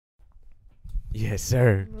Yes,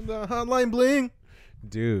 sir. The hotline bling.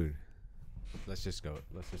 Dude. Let's just go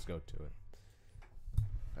to it.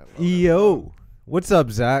 Hello. Yo. What's up,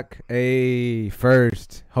 Zach? Hey,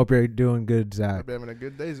 first. Hope you're doing good, Zach. I've been having a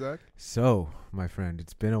good day, Zach. So, my friend,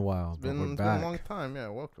 it's been a while, but we're It's back. been a long time. Yeah,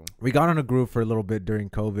 welcome. We got on a groove for a little bit during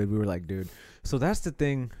COVID. We were like, dude. So that's the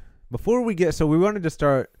thing. Before we get, so we wanted to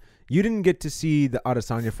start. You didn't get to see the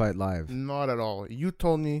Adesanya fight live. Not at all. You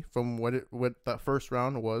told me from what that first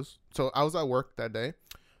round was. So I was at work that day.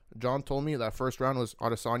 John told me that first round was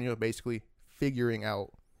Adesanya basically figuring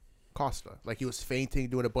out Costa. Like he was fainting,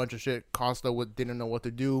 doing a bunch of shit. Costa didn't know what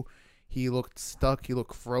to do. He looked stuck. He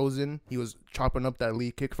looked frozen. He was chopping up that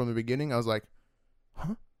lead kick from the beginning. I was like,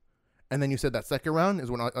 huh? And then you said that second round is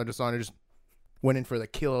when Adesanya just went in for the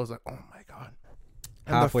kill. I was like, oh my God.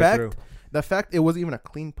 And Halfway through. the fact it wasn't even a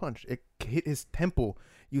clean punch. It hit his temple.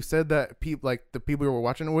 You said that the people you were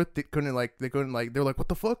watching it with, they were like, what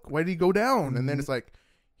the fuck? Why did he go down? And then it's like,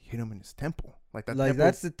 hit him in his temple. Like that. Like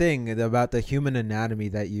that's the thing about the human anatomy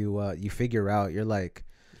that you figure out. You're like,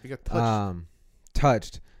 you got touched.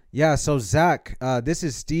 Touched. Yeah. So Zach, this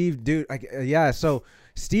is Steve, dude. Yeah. So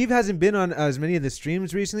Steve hasn't been on as many of the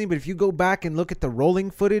streams recently, but if you go back and look at the rolling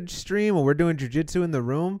footage stream when we're doing jiu-jitsu in the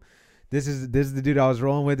room, this is the dude I was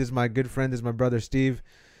rolling with. This is my good friend. This is my brother Steve,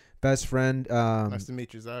 best friend. Nice to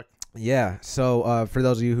meet you, Zach. Yeah. So for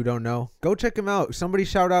those of you who don't know, go check him out. Somebody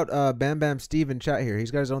shout out Bam Bam Steve in chat here.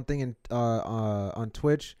 He's got his own thing in on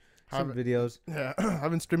Twitch. Some videos. Yeah, I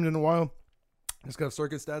haven't streamed in a while. Just got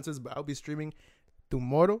circumstances, but I'll be streaming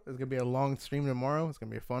tomorrow. It's gonna be a long stream tomorrow. It's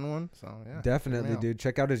gonna be a fun one. So yeah, definitely, dude.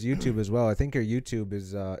 Check out his YouTube as well. I think your YouTube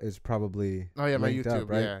is probably my YouTube. up,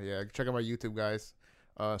 right? Yeah. Check out my YouTube, guys.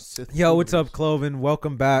 Sith Yo, what's Soldiers. up, Cloven?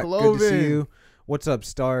 Welcome back. Good to see you. What's up,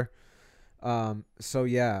 Star? So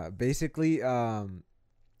yeah, basically,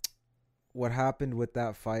 what happened with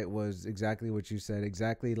that fight was exactly what you said.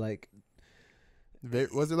 Exactly like.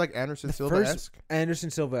 Was it like Anderson Silva-esque?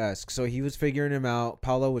 Anderson Silva-esque. So he was figuring him out.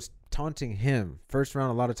 Paulo was taunting him. First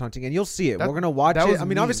round, a lot of taunting, and you'll see it. We're gonna watch it. I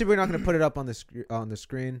mean, obviously, we're not gonna put it up on the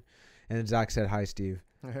screen. And Zach said, "Hi, Steve."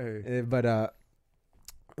 Hey. But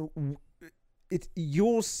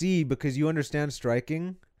you'll see because you understand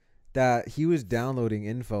striking that he was downloading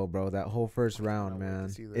info, bro. That whole first round, man.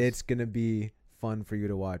 It's gonna be fun for you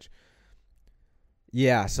to watch.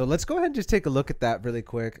 Yeah, so let's go ahead and just take a look at that really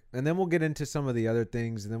quick, and then we'll get into some of the other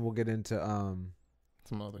things, and then we'll get into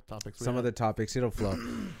some other topics. Some other topics. It'll flow.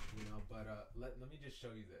 But let me just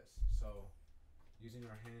show you this. So, using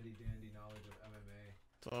our handy dandy knowledge of MMA,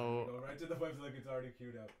 so go right to the website. Like it's already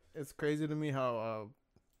queued up. It's crazy to me how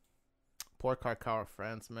poor Kakara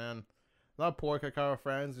France, man. Not poor Kakara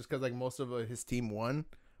France, just because like most of his team won.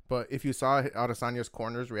 But if you saw Adesanya's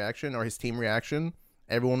corner's reaction or his team reaction,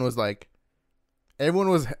 everyone was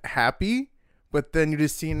happy, but then you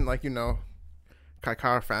just seen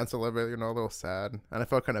Kakara France a little bit, a little sad, and I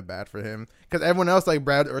felt kind of bad for him because everyone else like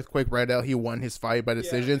Brad Earthquake Bridell, he won his fight by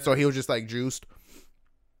decision, so he was just like juiced.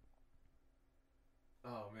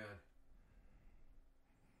 Oh man,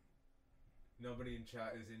 nobody in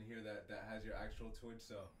chat is in here that has your actual Twitch,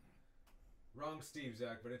 so wrong Steve,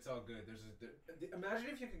 Zach, but it's all good. Imagine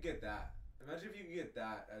if you could get that. Imagine if you could get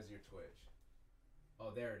that as your Twitch. Oh,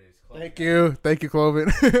 there it is. Cloven. Thank you, Cloven.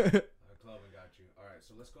 Cloven got you. All right,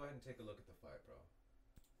 so let's go ahead and take a look at the fight, bro.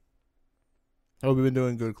 Hope you've been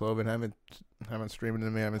doing good, Cloven. Haven't streamed to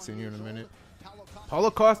me. I haven't seen you in a minute. Paulo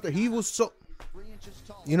Costa, he was so.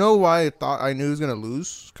 You know why I knew he was gonna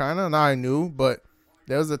lose? Kinda. Not I knew, but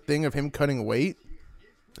there was a thing of him cutting weight,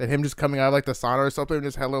 and him just coming out of, like the sauna or something, and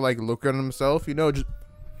just hella like looking at himself. Just.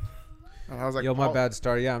 And I was like, yo, my bad,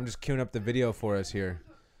 Star. Yeah, I'm just queuing up the video for us here.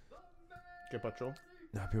 Get patrol.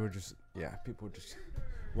 No, people were just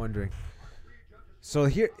wondering. So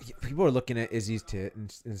here, people are looking at Izzy's tit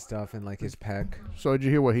and stuff and like his pec. So did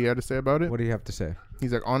you hear what he had to say about it? What do you have to say?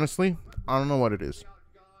 He's like, honestly, I don't know what it is.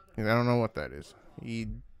 I don't know what that is. He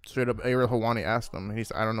straight up, Ariel Helwani asked him, and he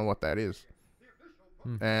said, I don't know what that is.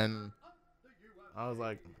 And I was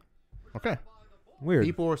like, okay. Weird. A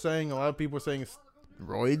lot of people were saying it's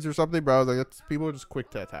roids or something, bro. I was like, people are just quick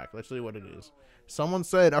to attack. That's really what it is. Someone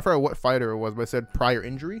said, I forgot what fighter it was, but it said prior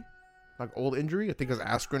injury, like old injury. I think it was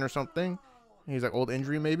Askren or something. He's like old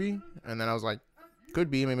injury maybe, and then I was like,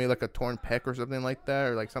 could be maybe like a torn pec or something like that,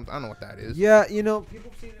 or like something. I don't know what that is. Yeah, people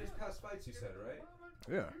have seen his past fights. You said, right?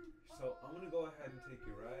 Yeah. So I'm gonna go ahead and take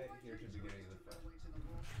you right here to the beginning of the fight.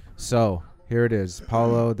 So here it is,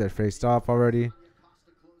 Paulo. They're faced off already.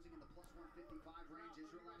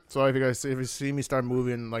 So if you see me start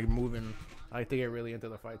moving, I like to get really into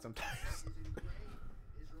the fight sometimes.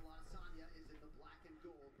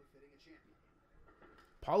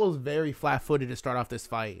 Paulo's very flat-footed to start off this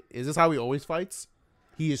fight. Is this how he always fights?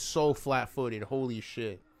 He is so flat-footed. Holy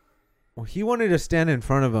shit. Well, he wanted to stand in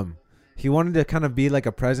front of him. He wanted to kind of be like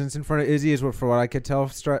a presence in front of Izzy, is what, for what I could tell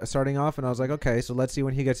starting off. And I was like, okay, so let's see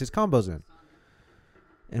when he gets his combos in.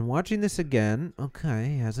 And watching this again, okay,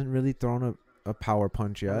 he hasn't really thrown a power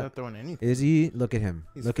punch I'm yet. not throwing anything. Izzy, look at him.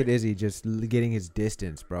 He's Look at Izzy just getting his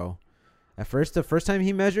distance, bro. At first, the first time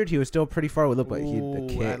he measured, he was still pretty far away. Look, but the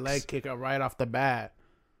kicks. That leg kick right off the bat.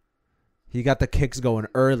 He got the kicks going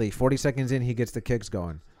early. 40 seconds in, he gets the kicks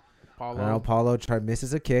going. Now Paulo. Paulo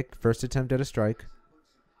misses a kick. First attempt at a strike.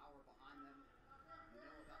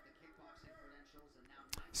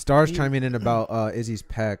 Stars chiming in about Izzy's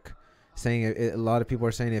pec, saying a lot of people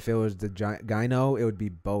are saying if it was the gyno, it would be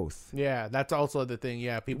both. Yeah, that's also the thing.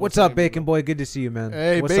 Yeah, people. What's up, Bacon Boy? Good to see you, man.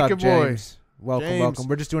 Hey, What's Bacon up, Boy. James? Welcome, James. welcome.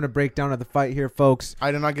 We're just doing a breakdown of the fight here, folks.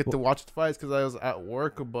 I did not get to watch the fights because I was at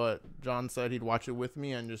work, but John said he'd watch it with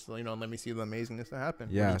me and just let me see the amazingness that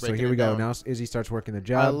happened. We're Yeah, just so breaking here it we go. down. Now Izzy starts working the I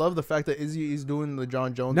jab. love the fact that Izzy is doing the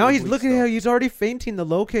John Jones. Now he's oblique looking at stuff. how he's already feinting the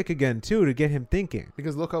low kick again too to get him thinking.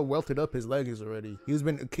 Because look how welted up his leg is already. He's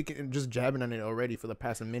been kicking, just jabbing on it already for the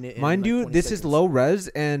past minute. and Mind like you, 20 this is seconds. low res,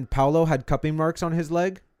 and Paulo had cupping marks on his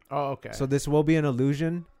leg, Oh, okay. so this will be an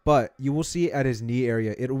illusion. But you will see at his knee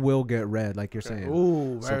area, it will get red, like you're saying.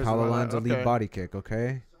 Ooh, So there's Paulo one. lands a lead Okay. body kick,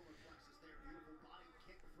 okay?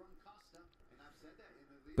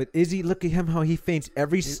 But Izzy, look at him how he feints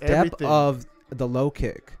every step everything. of the low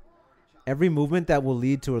kick. Every movement that will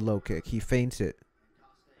lead to a low kick, he feints it.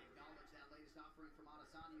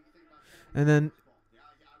 And then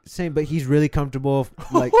same, but he's really comfortable.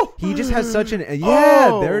 Like he just has such an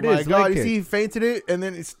there it is. My God, leg you kick. see, he fainted it and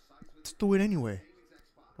then it's threw it anyway,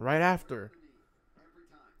 right after.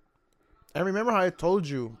 And remember how I told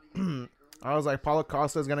you, I was like, Paulo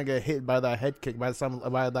Costa is gonna get hit by that head kick, by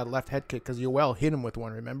that left head kick, because Yoel hit him with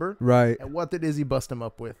one. Remember? Right. And what did Izzy bust him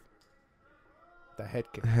up with? The head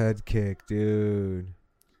kick. Head kick, dude.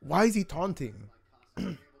 Why is he taunting?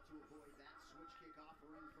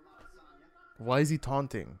 Why is he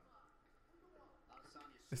taunting?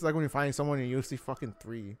 It's like when you're fighting someone in UFC fucking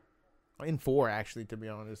 3. In 4, actually, to be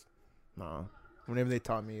honest. Nah. Whenever they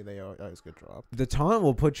taunt me, they always get dropped. The taunt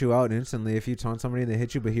will put you out instantly if you taunt somebody and they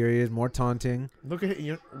hit you, but here he is, more taunting. Look at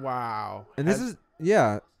it. Wow. And this is,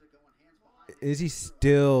 yeah. Is he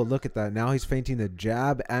still, look at that. Now he's feinting the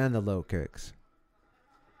jab and the low kicks.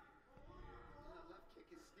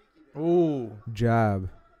 Ooh. Jab.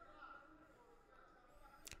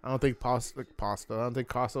 I don't think Pasta. I don't think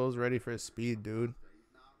Costa is ready for his speed, dude.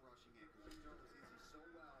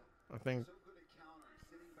 I think.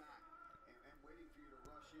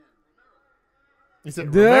 He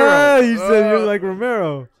said Yeah, Romero. you said you're like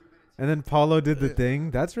Romero. And then Paulo did the thing.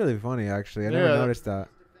 That's really funny, actually. I never Yeah. noticed that.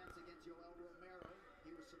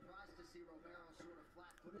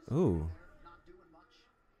 Ooh.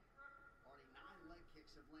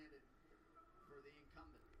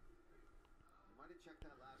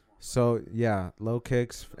 So, yeah, low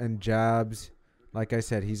kicks and jabs. Like I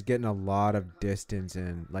said, he's getting a lot of distance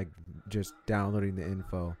in, like, just downloading the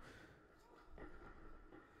info.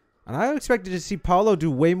 And I expected to see Paulo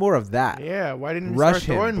do way more of that. Yeah, why didn't he Rush start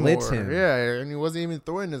him, throwing blitz more? him. Yeah, and he wasn't even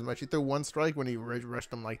throwing as much. He threw one strike when he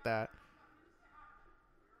rushed him like that.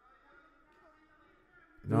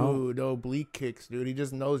 No. Ooh, no oblique kicks, dude. He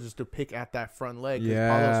just knows just to pick at that front leg. 'Cause Yeah.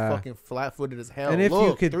 Paulo's fucking flat-footed as hell. And if Look,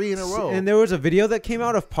 you could 3 in a row. and there was a video that came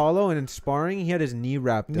out of Paulo, and in sparring, he had his knee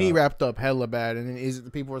wrapped Knee up. wrapped up hella bad, and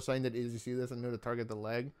then people were saying that you see this and knew to target the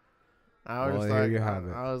leg. I was Well, just here like, you have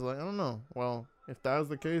it. I was like, I don't know. Well, if that was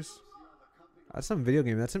the case, That's some video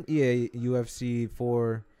game. That's some EA UFC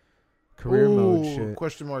 4 career mode shit.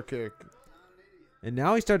 question mark kick. And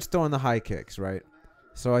now he starts throwing the high kicks, right?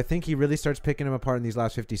 So I think he really starts picking him apart in these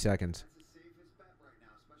last 50 seconds.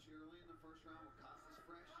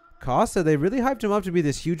 Costa, they really hyped him up to be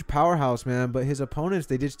this huge powerhouse, man. But his opponents,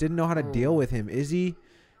 they just didn't know how to deal with him. Izzy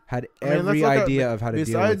had every let's look at- idea of how to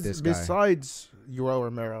deal with this guy. Besides Yoel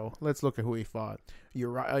Romero, let's look at who he fought.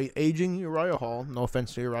 Aging Uriah Hall. No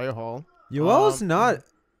offense to Uriah Hall. Yoel's not.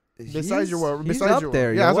 Besides Yoel, he's besides up Yoel.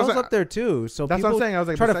 there. Yeah, that's what I'm Yoel's saying. up there too. So That's what I'm people saying. I was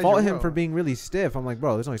like, try to besides fault him Yoel. for being really stiff. I'm like,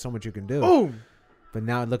 bro, there's only so much you can do. Boom. But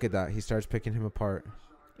now look at that. He starts picking him apart.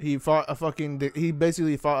 He fought a fucking. He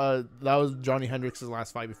basically fought. That was Johnny Hendricks'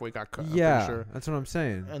 last fight before he got cut. I'm Yeah, pretty sure. that's what I'm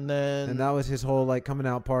saying. And then. And that was his whole like coming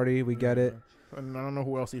out party. We get it. And I don't know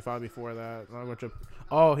who else he fought before that.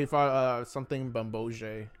 Oh, he fought something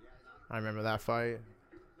Bamboje. I remember that fight.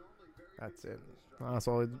 That's it. That's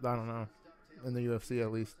all. I don't know. In the UFC,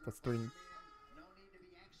 at least. That's 3.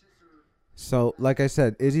 So like I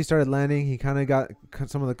said, Izzy started landing. He kind of got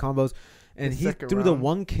some of the combos. And The he second threw the round.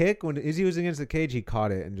 one kick when Izzy was against the cage. He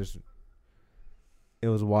caught it and just, it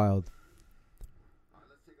was wild.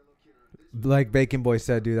 Like Bacon Boy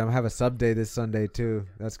said, dude, I'm gonna have a sub day this Sunday too.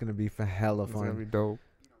 That's gonna be for hella It's gonna fun. be dope.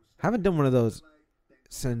 Haven't done one of those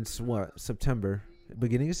since what? September,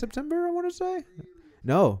 beginning of September. I want to say.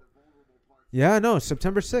 No. Yeah, no,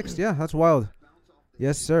 September 6th. Yeah, that's wild.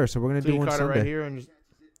 Yes, sir. So we're gonna So do you one caught it Sunday. right here and just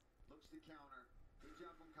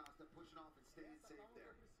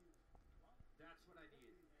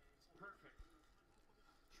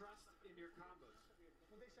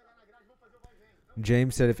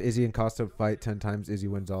James said if Izzy and Costa fight 10 times, Izzy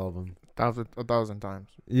wins all of them. 1,000 times.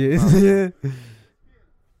 Yeah. Wow.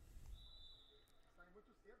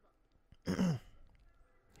 Yeah.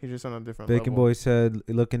 He's just on a different Bacon level. Boy said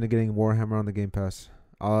look into getting Warhammer on the Game Pass.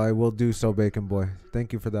 I will do so, Bacon Boy.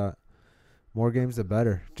 Thank you for that. More games, the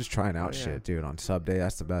better. Just trying out Oh, yeah. shit, dude, on sub day.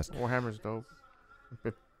 That's the best. Warhammer's dope.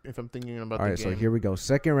 If I'm thinking about All the right, game. so here we go.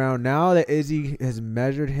 Second round. Now that Izzy has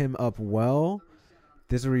measured him up well,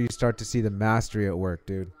 this is where you start to see the mastery at work,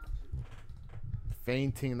 dude.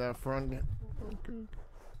 Fainting that front.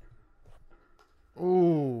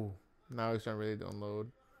 Ooh. Now he's trying to really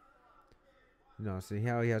unload. No, see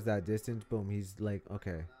how he has that distance? Boom. He's like,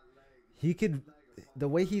 okay. He could, the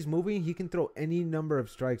way he's moving, he can throw any number of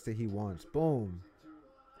strikes that he wants. Boom.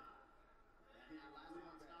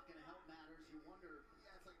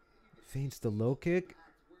 Feints the low kick.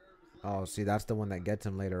 Oh, see, that's the one that gets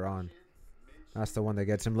him later on. That's the one that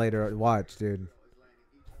gets him later. Watch, dude.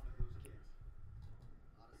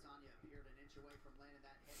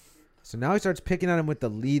 So now he starts picking at him with the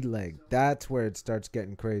lead leg. That's where it starts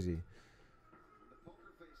getting crazy.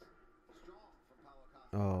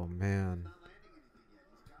 Oh, man.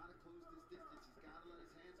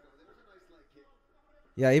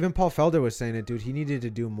 Yeah, even Paul Felder was saying it, dude. He needed to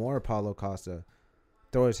do more, Paulo Costa.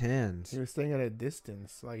 Throw his hands. He was staying at a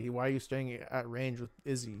distance. Like, why are you staying at range with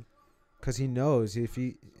Izzy? Because he knows. If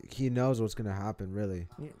he knows what's going to happen, really.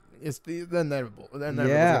 It's the inevitable. The inevitable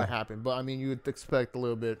Yeah. is going to happen. But, I mean, you would expect a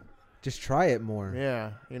little bit. Just try it more.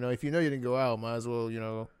 Yeah. You know, if you know you didn't go out, might as well, you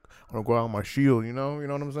know, I'm going to go out on my shield, you know? You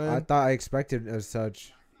know what I'm saying? I thought I expected as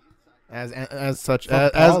such. As such,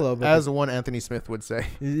 Fuck Paulo, but as one Anthony Smith would say.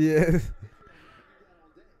 Yeah.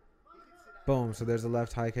 Boom. So there's a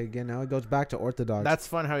left high kick again. Now it goes back to orthodox. That's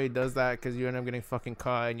fun how he does that because you end up getting fucking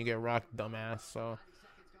caught and you get rocked, dumbass. So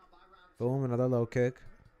Boom. Another low kick.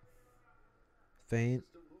 Feint.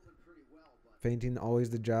 Feinting always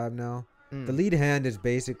the jab now. The lead hand is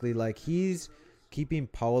basically like he's keeping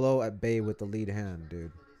Paulo at bay with the lead hand,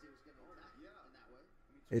 dude.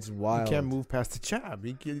 It's wild. He can't move past the jab.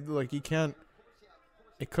 He can't.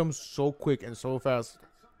 It comes so quick and so fast.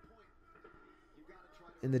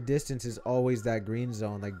 In the distance is always that green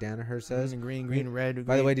zone, like Danaher says. Green, red.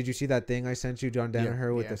 By the way, did you see that thing I sent you, John Yeah,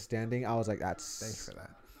 Danaher, with yeah. the standing? I was like, that's... Thanks for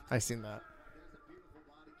that. I seen that.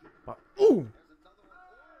 Ooh!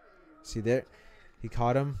 See there? He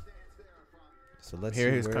caught him. So let's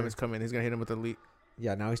Here see he's where... coming. He's gonna hit him with the lead.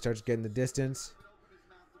 Yeah, now he starts getting the distance.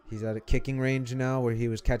 He's at a kicking range now where he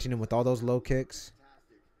was catching him with all those low kicks.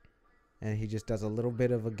 And he just does a little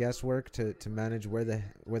bit of a guesswork to manage where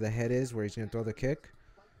the head is, where he's going to throw the kick.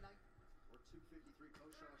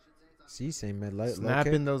 See, same mid low kick.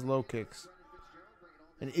 Snapping those low kicks.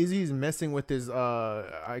 And Izzy's messing with his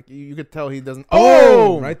you could tell he doesn't.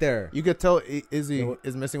 Oh, right there. You could tell Izzy Yeah,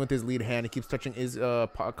 is messing with his lead hand. He keeps touching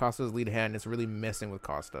Costa's lead hand. It's really messing with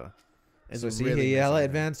Costa. It's So see, really he messing hella with him.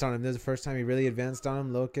 advanced on him. This is the first time he really advanced on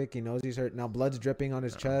him. Low kick. He knows he's hurt. Now blood's dripping on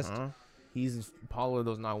his chest. Paulo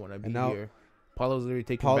does not want to be now- here. Paulo's literally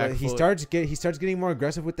taking Paulo, back he foot. starts getting more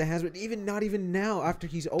aggressive with the hands, but not even now after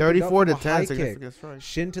he's opened 34 up to from a high 10. kick, That's right.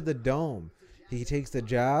 shin to the dome. He takes the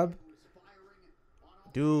jab.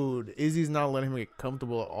 Dude, Izzy's not letting him get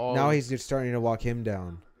comfortable at all. Now he's just starting to walk him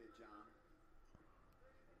down.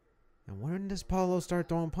 And when does Paulo start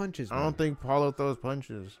throwing punches? I man? don't think Paulo throws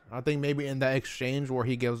punches. I think maybe in that exchange where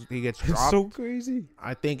he gets It's dropped. so crazy.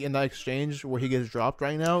 I think in that exchange where he gets dropped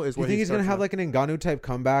right now is You where think he's gonna starts have like an Ngannou type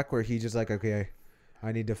comeback where he's just like, okay,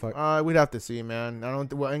 I need to fuck. We'd have to see, man. I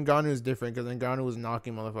don't. Well, Ngannou is different because Ngannou was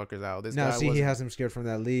knocking motherfuckers out. This Now guy see, he wasn't. has him scared from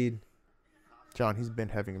that lead, John, he's been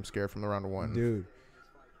having him scared from the round one. dude.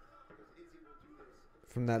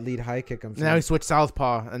 From that lead high kick, I'm Now saying. he switched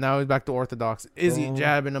southpaw, and now he's back to orthodox. Izzy Boom.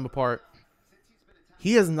 jabbing him apart.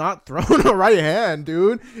 He has not thrown a right hand,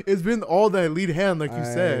 dude. It's been all that lead hand, like you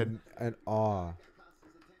said. And awe.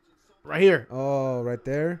 Right here. Oh, right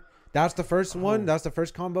there. That's the first one. Oh. That's the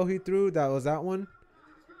first combo he threw. That was that one.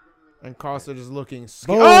 And Costa just looking Boom.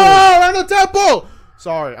 scared. Oh, right on the temple.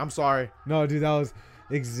 Sorry, I'm sorry. No, dude, that was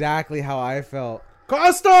exactly how I felt.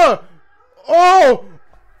 Costa! Oh!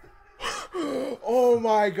 Oh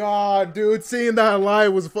my god, dude. Seeing that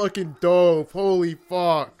live was fucking dope. Holy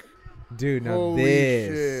fuck. Dude, now Holy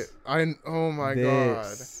this. shit. Oh my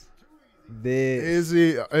god. This.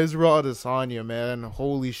 Israel Adesanya, man.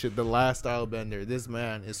 Holy shit. The last stylebender. This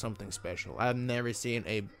man is something special. I've never seen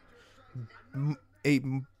a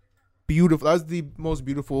beautiful. That's the most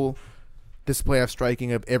beautiful display of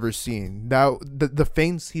striking I've ever seen. Now the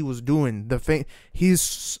feints he was doing, he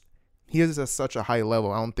is at such a high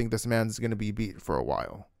level. I don't think this man's gonna be beat for a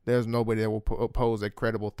while. There's nobody that will pose a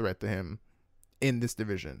credible threat to him in this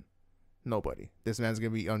division. Nobody. This man's gonna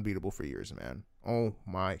be unbeatable for years, man. Oh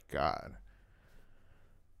my god.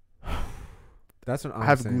 That's what I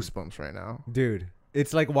have saying. goosebumps right now, Dude.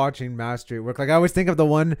 It's like watching mastery work. Like I always think of the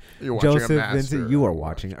one Joseph Vincent. You are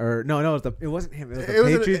watching, or no, it wasn't him. It was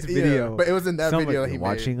the Patriots video. But it was in that video he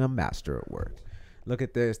watching made. a master at work. Look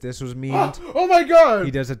at this. This was memed. Oh my god!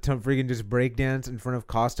 He does a freaking just breakdance in front of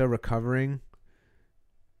Costa recovering,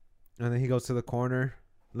 and then he goes to the corner.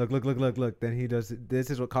 Look. Then he does. This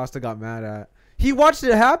is what Costa got mad at. He watched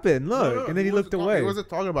it happen. Look, and then he looked away. He wasn't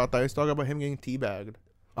talking about that. He was talking about him getting teabagged.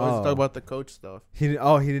 I was talking about the coach stuff. He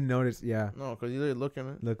didn't notice. Yeah. No, because he's looking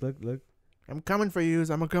at. Look. I'm coming for you. I'm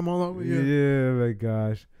gonna come all over you. Yeah, my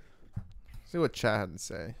gosh. See what Chad had to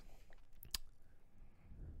say.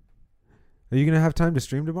 Are you gonna have time to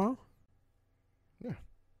stream tomorrow? Yeah.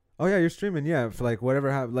 Oh yeah, you're streaming. Yeah, for like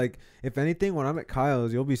whatever like if anything, when I'm at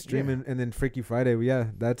Kyle's, you'll be streaming, and then Freaky Friday. Yeah,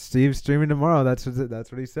 that's Steve streaming tomorrow. That's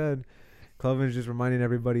what he said. Clovin's just reminding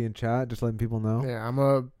everybody in chat, just letting people know.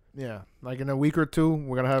 Yeah, like in a week or two,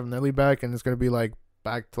 we're gonna have Nelly back, and it's gonna be like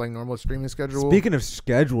back to like normal streaming schedule. Speaking of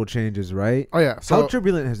schedule changes, right? Oh yeah. So how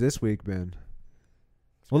turbulent has this week been?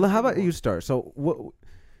 Well, how about you start? So what?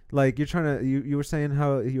 Like you're trying to, you were saying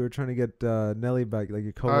how you were trying to get Nelly back, like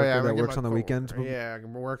your coworker that works on the weekends. Yeah,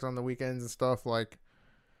 works on the weekends and stuff. Like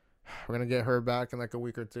we're gonna get her back in like a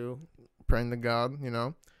week or two. Praying to God, you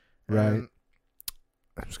know. Right. And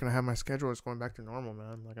I'm just gonna have my schedule. It's going back to normal,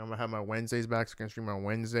 man. Like I'm gonna have my Wednesdays back. So I can stream on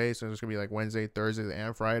Wednesday. So it's gonna be like Wednesday, Thursday,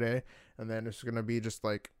 and Friday, and then it's gonna be just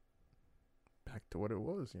like back to what it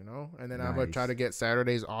was, you know. And then I'm gonna try to get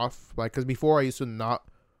Saturdays off, like because before I used to not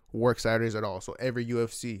work Saturdays at all. So every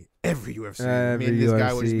UFC, me and this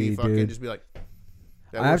guy would just be fucking, dude. Just be like.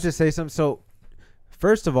 I have to say something. So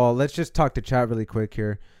first of all, let's just talk to chat really quick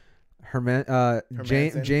here.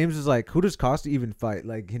 James is like, who does Costa even fight?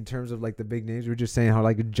 Like in terms of like the big names, we were just saying how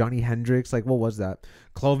like Johnny Hendricks, like what was that?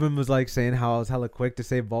 Cloven was like saying how I was hella quick to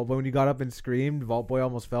say Vault Boy when you got up and screamed. Vault Boy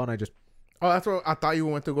almost fell, and I just. Oh, that's what I thought you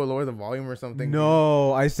went to go lower the volume or something.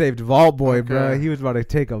 No, I saved Vault Boy, bro. He was about to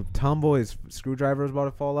take a tumble. His screwdriver was about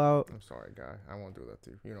to fall out. I'm sorry, guy. I won't do that to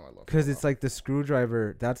you. You know I love. Because it's like the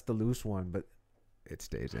screwdriver. That's the loose one, but it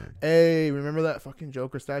stays in. Hey, remember that fucking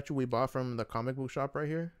Joker statue we bought from the comic book shop right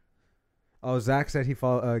here? Oh, Zach said he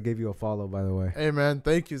gave you a follow, by the way. Hey, man.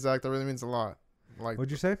 Thank you, Zach. That really means a lot. Like, what'd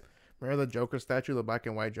you say? Remember the Joker statue, the black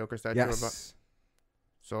and white Joker statue? Yes.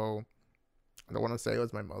 So, I don't want to say it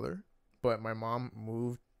was my mother, but my mom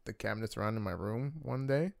moved the cabinets around in my room one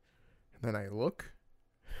day. And then I look,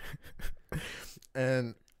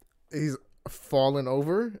 and he's fallen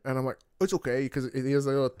over. And I'm like, it's okay, because he has a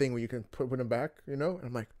little thing where you can put him back, you know? And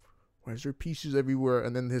I'm like, why is there pieces everywhere?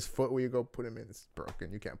 And then his foot where you go put him in, it's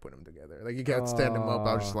broken. You can't put him together. Like, you can't stand him up.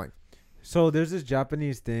 I was just like. So there's this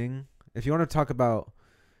Japanese thing. If you want to talk about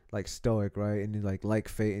like stoic, right? And you like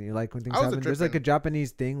fate, and you like when things happen. There's like a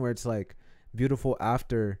Japanese thing where it's like beautiful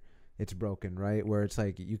after it's broken, right? Where it's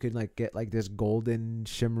like you can like get like this golden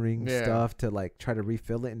shimmering stuff to like try to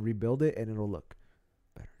refill it and rebuild it, and it'll look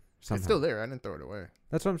better. Somehow. It's still there. I didn't throw it away.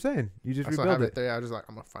 That's what I'm saying. You just rebuild rebuild it. There. I was just like,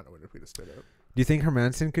 I'm gonna find a way to put it straight up. Do you think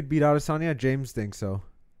Hermanson could beat Adesanya? James thinks so.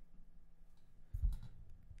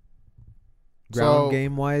 Ground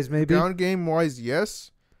game wise, maybe. Ground game wise,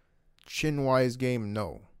 yes. Chin wise game,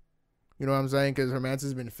 no. You know what I'm saying? Because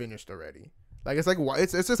Hermanson's been finished already. Like it's like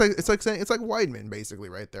Weidman basically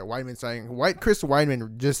right there. Weidman saying Chris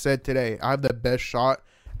Weidman just said today, I have the best shot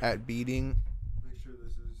at beating. Make sure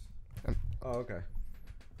this is. Oh, okay.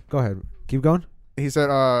 Go ahead. Keep going. He said,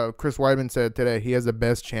 Chris Weidman said today he has the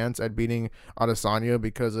best chance at beating Adesanya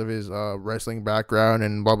because of his wrestling background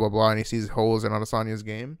and blah, blah, blah. And he sees holes in Adesanya's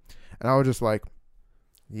game. And I was just like,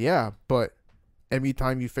 yeah, but every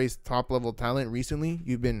time you face top level talent recently,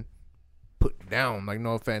 you've been put down. Like,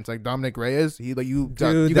 no offense. Like Dominic Reyes, you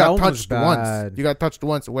got touched once. You got touched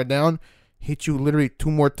once, went down, hit you literally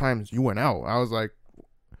 2 more times. You went out. I was like,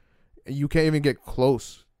 you can't even get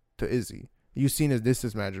close to Izzy. You've seen his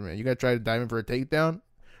distance management. You got to try to dive in for a takedown.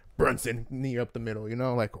 Brunson, knee up the middle, you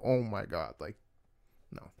know? Like, oh, my God. Like,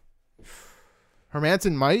 no.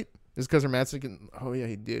 Hermanson might, It's because Hermanson can. Oh yeah,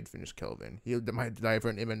 he did finish Kelvin. He might dive for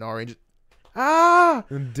an Imanari. Just,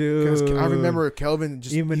 dude. I remember Kelvin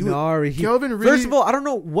just Imanari. Kelvin really. First of all, I don't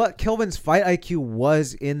know what Kelvin's fight IQ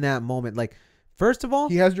was in that moment. Like, first of all,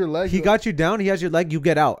 he has your leg. he got you down. He has your leg. You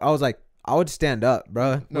get out. I was like, I would stand up,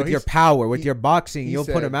 bro. No, with your power, with your boxing, you'll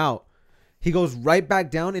put said- him out. He goes right back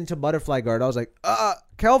down into butterfly guard. I was like,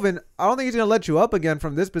 Kelvin, I don't think he's gonna let you up again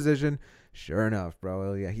from this position. Sure enough,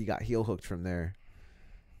 bro. Yeah, he got heel hooked from there.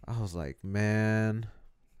 I was like, man.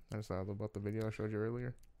 I just thought about the video I showed you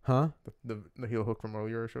earlier. Huh? The heel hook from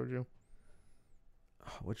earlier I showed you.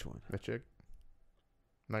 Which one? The chick.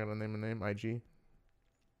 I'm not gonna name a name. IG.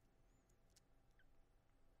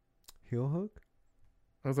 Heel hook?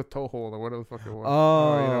 It was a toe hold or whatever the fuck it was.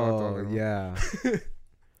 Oh, you know what I'm talking yeah.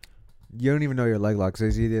 You don't even know your leg locks.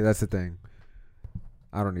 That's the thing.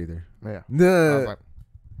 I don't either. Yeah. No,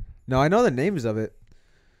 I know the names of it.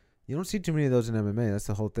 You don't see too many of those in MMA. That's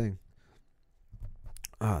the whole thing.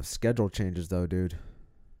 Schedule changes though, dude.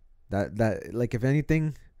 That like if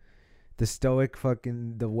anything, the stoic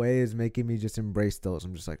fucking the way is making me just embrace those.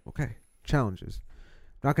 I'm just like, okay, challenges.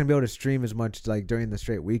 I'm not gonna be able to stream as much like during the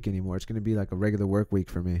straight week anymore. It's gonna be like a regular work week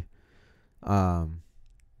for me.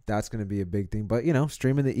 That's gonna be a big thing. But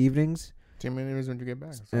stream in the evenings. Too many when you get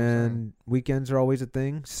back. And weekends are always a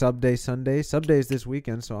thing. Sub day Sunday. Sub day is this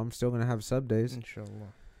weekend, so I'm still gonna have sub days.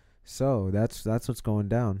 Inshallah. So that's what's going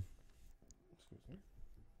down.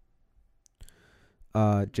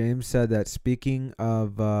 James said that speaking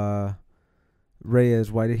of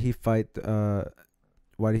Reyes, why did he fight?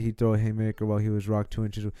 Why did he throw a haymaker while he was rocked 2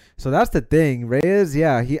 inches? So that's the thing. Reyes,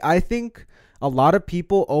 yeah, I think a lot of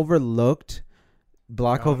people overlooked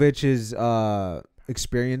Blachowicz'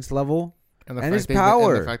 experience level and his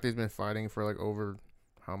power. And the fact that he's been fighting for like over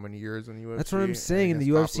how many years in the UFC? That's what I'm saying. In the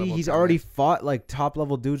UFC, he's already fought like top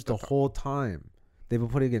level dudes the whole time. They've been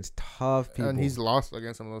putting against tough people. And he's lost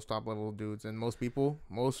against some of those top level dudes. And most people.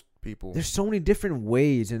 There's so many different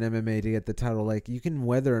ways in MMA to get the title. Like, you can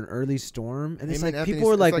weather an early storm. And it's like, people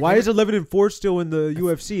are like, why is 11-4 still in the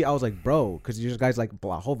UFC? I was like, bro, because there's guys like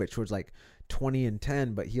Blachowicz who's like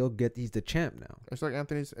 20-10, but he's the champ now. It's like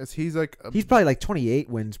Anthony's. He's like he's probably like 28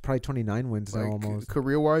 wins, probably 29 wins like now almost.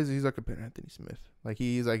 Career wise, he's like a better Anthony Smith. Like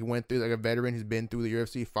he's like went through like a veteran. He's been through the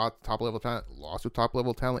UFC, fought top level talent, lost to top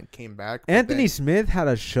level talent, came back. Anthony Smith had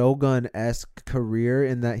a Shogun-esque career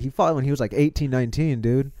in that he fought when he was like 18, 19,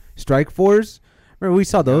 dude. Strike Force. Remember we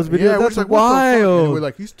saw those videos? Yeah, that's like, wild. We're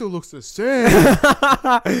like, he still looks the same.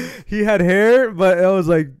 He had hair, but it was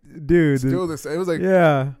like, dude. Still the same. It was like,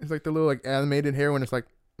 yeah. It's like the little like animated hair when it's like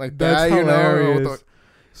that's that, hilarious.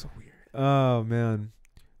 So weird. Oh man.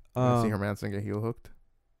 See Hermanson get heel hooked.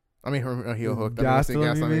 I mean, heel hooked.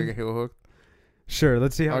 Gastelum get heel hooked. Sure,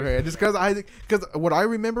 let's see how. Okay, just because what I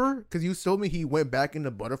remember, because you told me he went back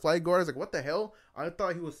into butterfly guard. I was like, what the hell? I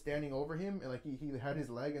thought he was standing over him and like he had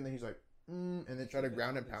his leg and then he's like, and then try to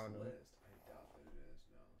ground and pound him. I doubt that it is.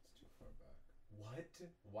 No, it's too far back. What?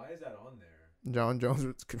 Why is that on there? John Jones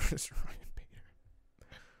with Ryan Bader.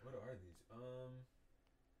 What are these?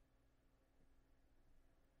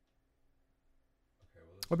 Okay,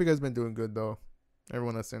 well. Hope you guys been doing good though.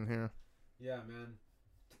 Everyone that's in here. Yeah, man.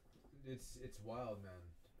 It's wild, man.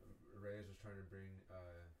 Reyes was trying to bring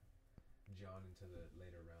John into the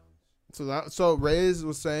later rounds. So Reyes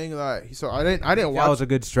was saying that. I didn't watch. That was a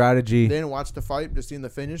good strategy. Didn't watch the fight, just seen the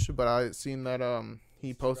finish. But I seen that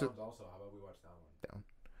he posted. Also, how about we watch that one? Down,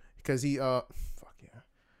 because he fuck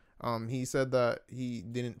yeah, he said that he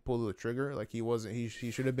didn't pull the trigger. Like he wasn't.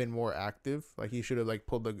 He should have been more active. Like he should have like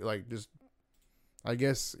pulled the like just. I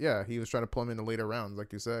guess, yeah, he was trying to pull him in the later rounds,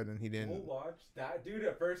 like you said, and he didn't. We'll watch that. Dude,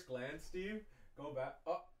 at first glance, Steve, go back.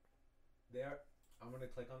 Oh, there. I'm going to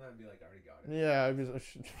click on that and be like, I already got it. Yeah.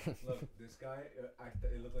 Look, this guy,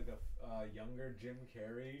 it looked like a younger Jim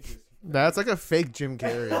Carrey. That's like a fake Jim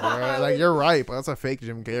Carrey, bro. Like, you're right, but that's a fake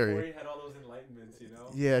Jim Carrey. Before he had all those enlightenments, you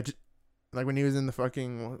know? Yeah, like when he was in the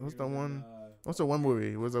fucking, what's the one? What's the one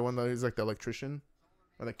movie? Was the one that he's like the electrician?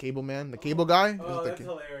 Or the cable man? The cable guy? Oh, that's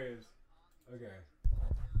hilarious. Okay.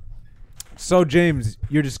 So, James,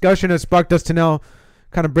 your discussion has sparked us to now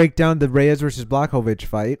kind of break down the Reyes versus Blachowicz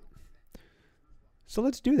fight. So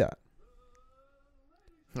let's do that.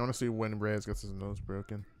 I want to see when Reyes gets his nose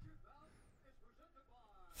broken.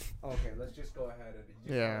 Okay, let's just go ahead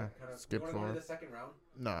and skip forward. forward. The second round?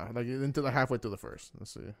 Nah, like until the halfway through the first.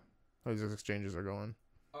 Let's see how these exchanges are going.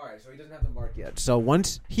 All right, so he doesn't have the mark yet. So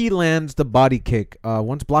once he lands the body kick,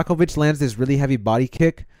 once Blachowicz lands this really heavy body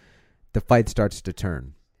kick, the fight starts to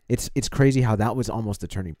turn. It's crazy how that was almost the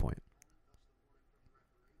turning point.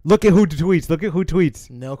 Look at who tweets. Look at who tweets.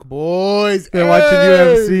 Nelk boys. They're watching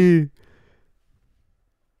UFC.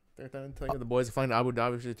 They're telling the boys to find Abu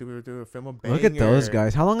Dhabi to film a banger. Look at those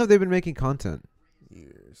guys. How long have they been making content?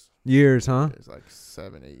 Years, huh? It's like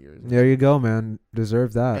 7-8 years. There you go, man.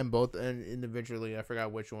 Deserve that. And individually, I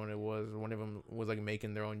forgot which one it was. One of them was like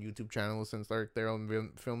making their own YouTube channel since like their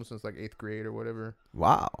own films since like 8th grade or whatever.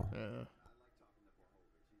 Wow. Yeah.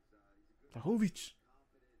 Blahovic.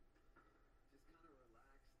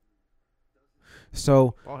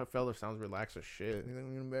 So Paul Felder sounds relaxed as shit. He's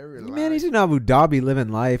very relaxed. man, he's in Abu Dhabi living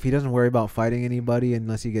life. He doesn't worry about fighting anybody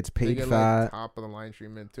unless he gets They paid get, fat. like, top of the line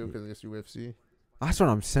treatment too because it's UFC. That's what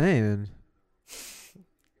I'm saying.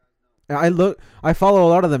 I follow a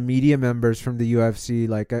lot of the media members from the UFC.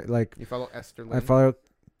 You follow Esther Lynn, I follow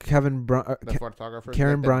Kevin the photographer.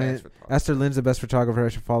 Karen the Bryant. best photographer. Esther Lynn's the best photographer. I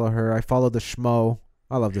should follow her. I follow the Schmo.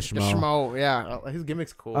 I love the The Schmo. Schmo, yeah, his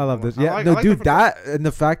gimmick's cool. I love this. I Yeah, like- no, I like dude, the that and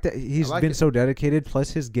the fact that he's like been it. so dedicated,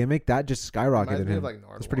 plus his gimmick, that just skyrocketed Reminds me him. of, like,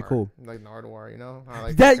 Nardwuar. It's pretty cool. Like Nardwuar, you know. I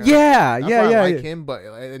like That, guy. yeah, That's yeah, why yeah, I like yeah. him, but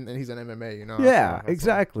and he's an MMA, you know. Yeah,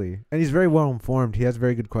 exactly. And he's very well informed. He has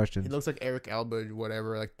very good He questions. looks like Eric Alba,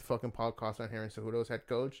 whatever, like the fucking podcast on Aaron Cejudo's head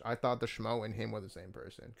coach. I thought the Schmo and him were the same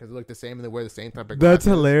person because they look the same and they wear the same type of That's glasses.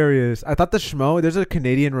 hilarious. I thought the Schmo. There's a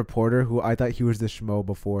Canadian reporter who I thought he was the Schmo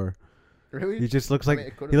before. Really? He just looks I like mean,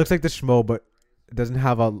 it could've he looks like the Schmo, but doesn't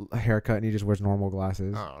have a haircut and he just wears normal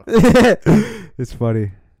glasses. Oh. It's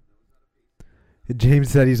funny. James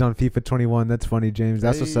said he's on FIFA 21. That's funny, James.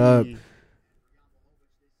 That's what's up. Hey.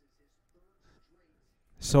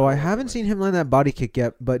 So I haven't seen him land that body kick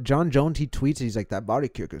yet, but John Jones, he tweets, he's like, that body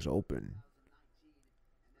kick is open.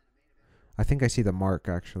 I think I see the mark,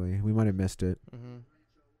 actually. We might have missed it. Mm-hmm.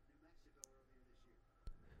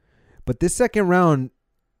 But this second round,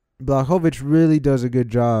 Blachowicz really does a good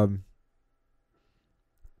job.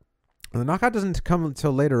 The knockout doesn't come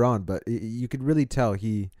until later on, but you could really tell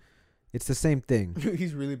it's the same thing.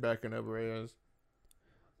 He's really backing up Reyes.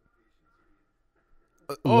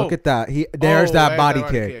 Look at that. There's that body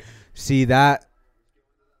that kick. See that?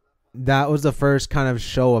 That was the first kind of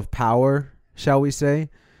show of power, shall we say?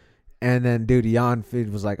 And then, dude, Jan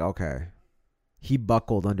Fid was like, okay. He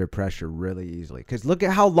buckled under pressure really easily. Because look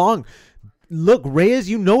at how long. Look, Reyes,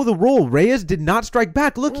 you know the rule. Reyes did not strike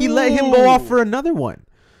back. Look, he let him go off for another one.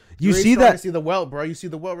 You see that? You see the welt, bro. You see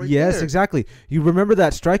the welt right there. Yes, exactly. You remember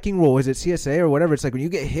that striking rule? Is it CSA or whatever? It's like when you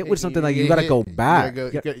get hit with something, like you gotta go back.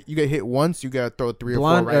 You get hit once, you gotta throw 3 or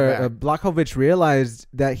 4 right back. Blachowicz realized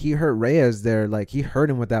that he hurt Reyes there. Like he hurt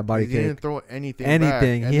him with that body He kick. didn't throw anything.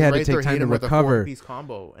 Anything. Back. He had to take time to recover. A 4-piece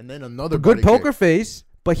combo, and then another A good body poker kick. face,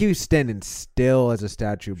 but he was standing still as a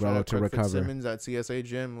statue, Shout bro, out to Craig recover. Fitzsimmons at CSA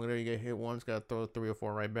gym. Literally, get hit once, gotta throw 3 or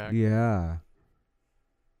 4 right back. Yeah.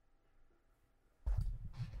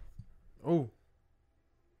 Oh.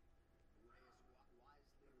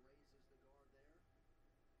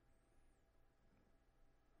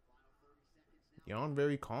 Jan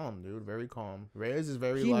very calm, dude. Very calm. Reyes is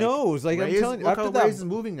very. He like, knows. Like Reyes, I'm telling you, look after how that, Reyes is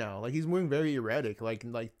moving now. Like he's moving very erratic. Like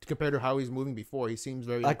compared to how he's moving before, he seems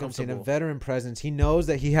very like I'm saying, a uncomfortable. veteran presence. He knows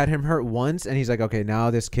that he had him hurt once, and he's like, okay,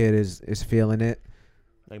 now this kid is feeling it.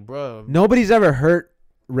 Like, bro, Nobody's ever hurt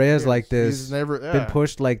Reyes like this. He's never Been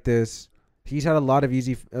pushed like this. He's had a lot of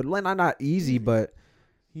easy, not easy, but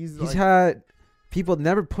He's had people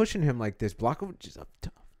never pushing him like this. Blachowicz is a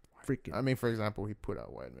tough freaking. I mean, for example, he put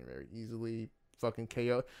out Weidman very easily. Fucking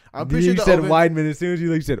KO. I'm pretty sure you said Weidman as soon as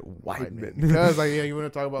you said Weidman. Because like you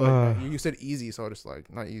want to talk about like you said easy, so just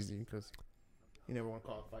like not easy because you never want to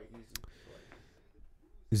call a fight easy.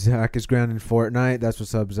 Zach is grounded in Fortnite. That's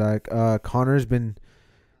what's up, Zach. Connor's been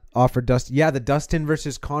offered Dustin. Yeah, the Dustin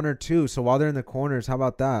versus Connor too. So while they're in the corners, how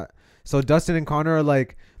about that? So Dustin and Connor are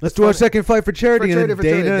like, let's do our second fight for charity. And then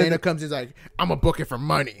Dana comes, he's like, I'm gonna book it for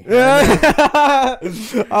money. Yeah.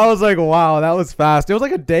 I was like, wow, that was fast. It was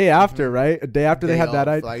like a day after, right? A day after they had that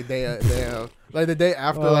idea. Like like the day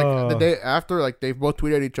after, like they both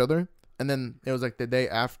tweeted at each other, and then it was like the day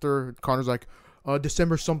after Connor's like,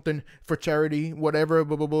 December something for charity, whatever,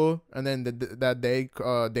 blah blah blah, and then that day,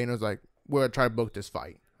 Dana's like, we're gonna try to book this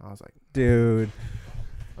fight. I was like, dude.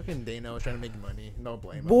 Fucking Dana was trying to make money. No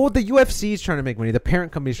blame him. Well, the UFC is trying to make money. The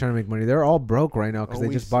parent company's trying to make money. They're all broke right now because they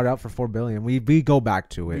just bought it out for $4 billion. We go back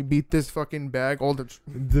to it. We beat this fucking bag all the.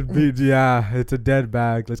 Yeah, it's a dead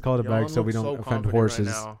bag. Let's call it a bag so we don't offend horses.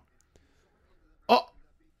 Right oh,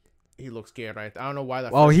 he looks scared, right? I don't know why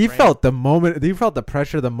that. Oh, he felt the moment. He felt the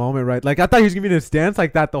pressure the moment, right? Like I thought he was gonna be in a stance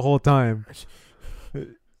like that the whole time.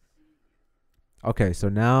 Okay, so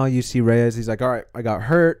now you see Reyes. He's like, all right, I got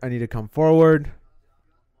hurt. I need to come forward.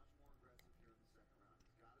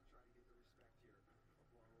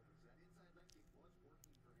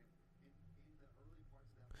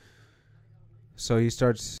 So he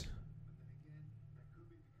starts.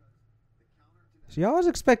 See, I was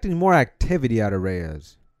expecting more activity out of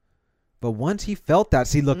Reyes. But once he felt that,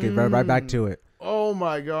 see, look, right back to it. Oh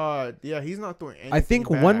my God. Yeah, he's not doing anything. I think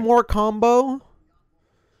back. one more combo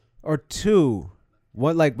or two.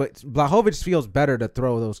 But Blachowicz feels better to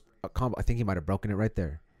throw those combo. I think he might have broken it right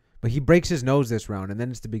there. But he breaks his nose this round, and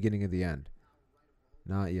then it's the beginning of the end.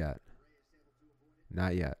 Not yet.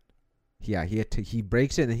 Not yet. Yeah, he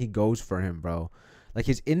breaks it and then he goes for him, bro. Like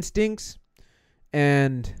his instincts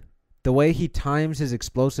and the way he times his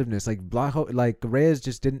explosiveness, like Reyes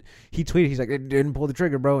just didn't. He tweeted, he's like, "It didn't pull the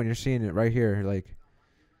trigger, bro," and you're seeing it right here, like.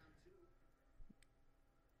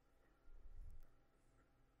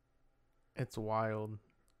 It's wild.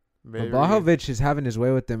 Blachowicz is having his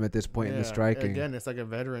way with them at this point in the striking. Again, it's like a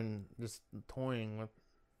veteran just toying with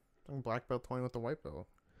black belt, toying with the white belt.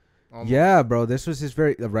 Almost. Yeah, bro, this was his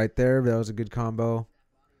right there. That was a good combo.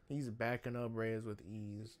 He's backing up Reyes with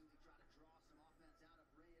ease.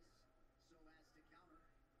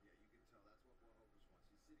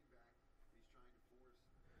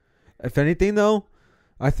 If anything, though,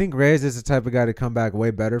 I think Reyes is the type of guy to come back way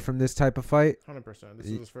better from this type of fight. 100%. This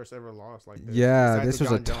is his first ever loss like this. Yeah, Besides this was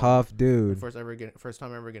John a tough dude. First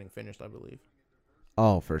time ever getting finished, I believe.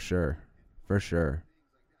 Oh, for sure. For sure.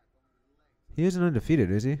 He isn't undefeated,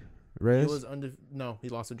 is he? Reyes? He was No, he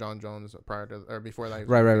lost to John Jones before that.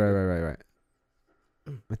 Right.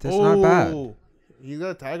 But that's not bad. He's got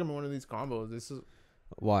to tag him in one of these combos.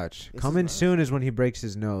 Watch. This Coming is nice. soon is when he breaks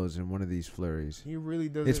his nose in one of these flurries. He really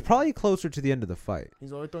does. It's probably closer to the end of the fight.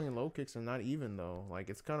 He's always throwing low kicks and not even though. Like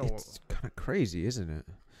it's kind of crazy, isn't it?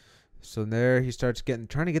 So there he starts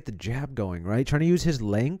trying to get the jab going, right? Trying to use his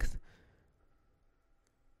length.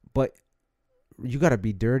 But you got to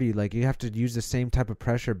be dirty. Like you have to use the same type of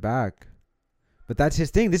pressure back. But that's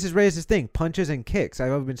his thing. This is Reyes' thing. Punches and kicks.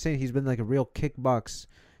 I've been saying he's been like a real kickbox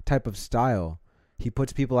type of style. He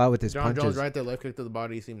puts people out with his John punches. Jones right there, left kick to the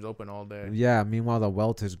body. He seems open all day. Yeah. Meanwhile, the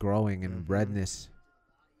welt is growing in redness.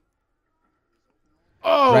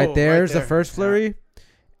 Oh, right there's the first flurry.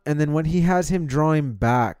 And then when he has him drawing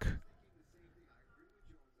back.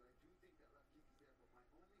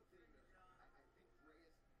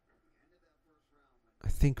 I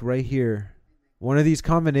think right here. One of these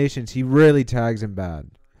combinations, he really tags him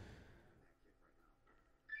bad.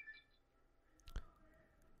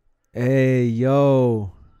 Hey,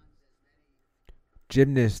 yo.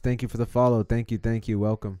 Gymnast, thank you for the follow. Thank you.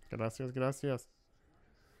 Welcome. Gracias.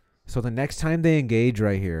 So the next time they engage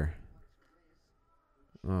right here.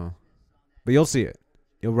 Oh. But you'll see it.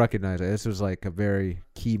 You'll recognize it. This was like a very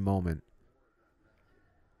key moment.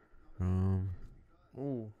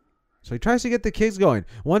 Ooh. So he tries to get the kicks going.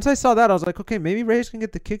 Once I saw that, I was like, okay, maybe Reyes can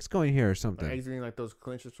get the kicks going here or something. Like exiting like those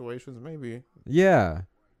clinch situations, maybe. Yeah.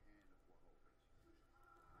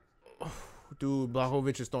 Dude,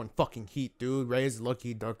 Blachowicz is throwing fucking heat, dude. Reyes is lucky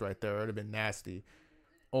he ducked right there. It would have been nasty.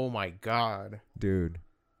 Oh my God. Dude.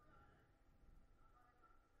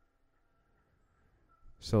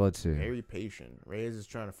 So let's see. Very patient. Reyes is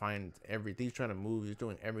trying to find everything. He's trying to move. He's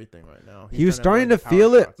doing everything right now. He was starting to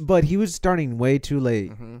feel it, but he was starting way too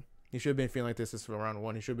late. Mm-hmm. He should have been feeling like this since round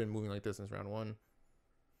one. He should have been moving like this since round one.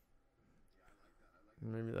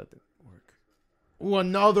 Maybe that didn't work. Ooh,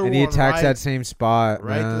 another one. And he attacks that same spot,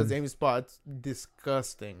 right man. to the same spot. It's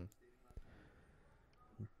disgusting.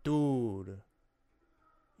 Dude.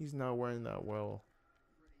 He's not wearing that well.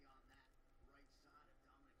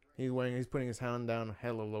 He's putting his hand down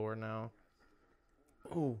hella lower now.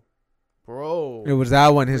 Ooh. Bro. It was that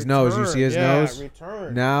one, his nose. You see his nose?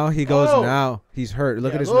 Return. Now he goes now. He's hurt.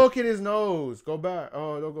 Look at his Look at his nose. Go back.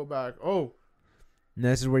 Oh, don't go back. Oh. And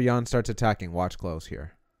this is where Jan starts attacking. Watch close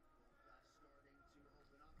here.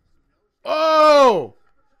 Oh!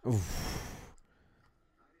 Oof.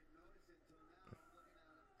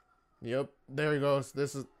 Yep. There he goes.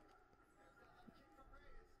 This is...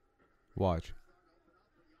 Watch.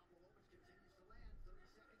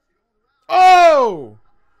 Oh!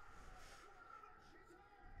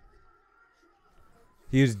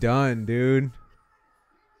 He was done, dude.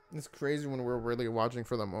 It's crazy when we're really watching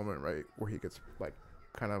for the moment, right? Where he gets, like,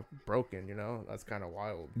 kind of broken, you know? That's kind of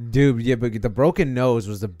wild. Dude, yeah, but the broken nose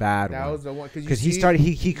was the bad one. That was the one. Because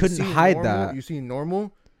he couldn't hide that. You see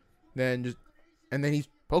normal, and then he's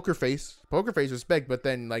poker face respect, but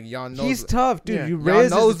then, like, Jan knows. He's tough, dude. Yeah.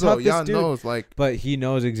 Reyes is the toughest Jan dude. knows, like. But he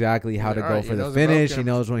knows exactly how to go for the finish. He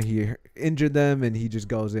knows when he injured them, and he just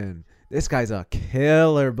goes in. This guy's a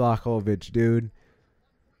killer, Blachowicz, dude.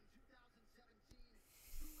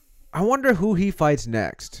 I wonder who he fights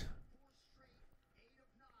next.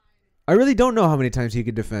 I really don't know how many times he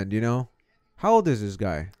could defend, you know? How old is this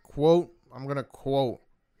guy? I'm going to quote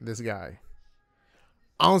this guy.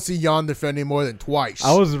 I don't see Jan defending more than twice.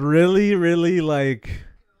 I was really, really like.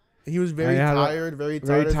 He was very tired, very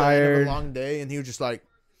tired. It was a long day, and he was just like,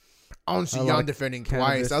 I don't see Jan defending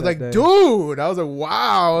twice. I was like, dude. I was like,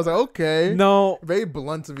 wow. I was like, okay. No. Very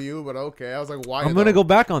blunt of you, but okay. I was like, why? I'm going to go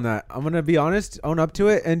back on that. I'm going to be honest, own up to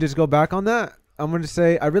it, and just go back on that. I'm going to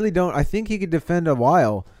say, I really don't. I think he could defend a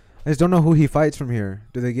while. I just don't know who he fights from here.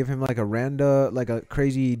 Do they give him like a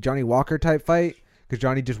crazy Johnny Walker type fight? Because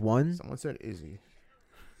Johnny just won? Someone said Izzy.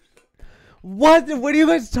 What? What are you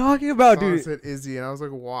guys talking about, Someone dude? said Izzy, and I was like,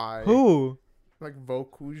 why? Who? Like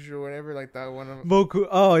Vokuj or whatever, like that one. Voku.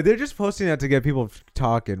 Oh, they're just posting that to get people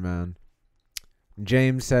talking, man.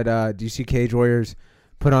 James said, do you see Cage Warriors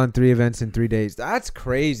put on 3 events in 3 days? That's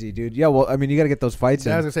crazy, dude. Yeah, well, I mean, you got to get those fights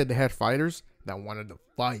in. As I said, they had fighters that wanted to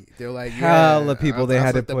fight. They're like, hell of people they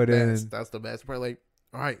had to put in. That's the best part. Like,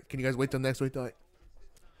 all right, can you guys wait till next week? Like,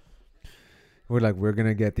 we're going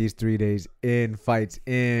to get these 3 days in, fights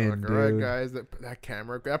in, like, dude. all right, guys, that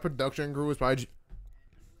camera, that production crew was probably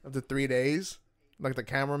of the 3 days. Like the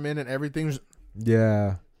cameraman and everything.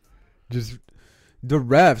 Yeah. Just the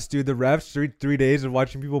refs, dude. The refs, 3 days of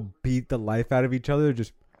watching people beat the life out of each other.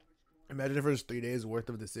 Just imagine if it was 3 days worth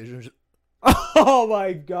of decisions. Oh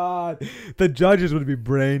my god. The judges would be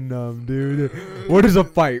brain numb, dude. What is a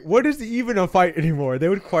fight? What is even a fight anymore? They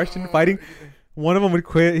would question fighting. One of them would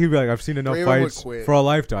quit. He'd be like, I've seen enough fights for a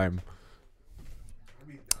lifetime.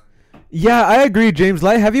 Yeah, I agree, James.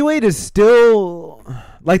 Light heavyweight is still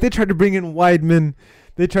like they tried to bring in Weidman.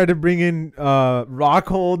 They tried to bring in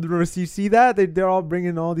Rockhold. You see that? They're all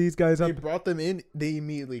bringing all these guys up. They brought them in. They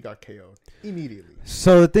immediately got KO'd. Immediately.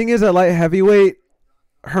 So the thing is, at light heavyweight,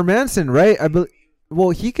 Hermanson, right? Well,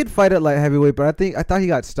 he could fight at light heavyweight, but I thought he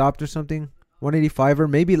got stopped or something. 185er,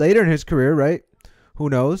 maybe later in his career, right? Who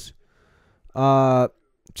knows?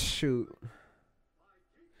 Shoot.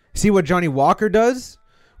 See what Johnny Walker does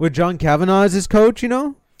with John Kavanagh as his coach, you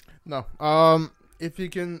know? No. If you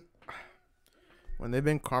can, when they've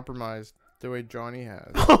been compromised the way Johnny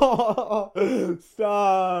has.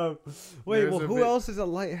 Stop. Wait, well, who else is a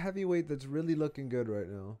light heavyweight that's really looking good right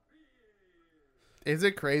now? Is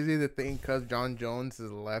it crazy to think because John Jones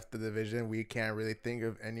has left the division, we can't really think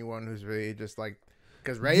of anyone who's really just like,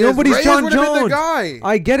 because nobody's John Jones. The guy.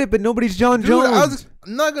 I get it, but nobody's John Jones.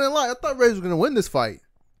 I'm not gonna lie. I thought Reyes was gonna win this fight.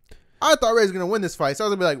 So I was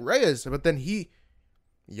gonna be like Reyes, but then Jan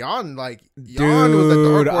was like the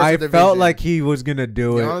dark horse I of the felt division. like he was gonna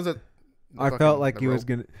do it. I felt like he was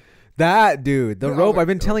gonna. That dude, the rope. I've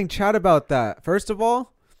been telling Chad about that. First of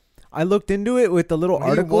all, I looked into it with the little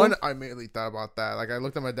article. I immediately thought about that. Like I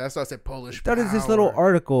looked at my desk, I said Polish. That is this little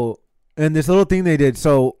article and this little thing they did.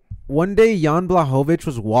 So one day, Jan Blachowicz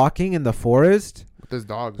was walking in the forest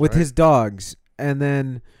with his dogs, and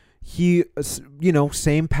then he,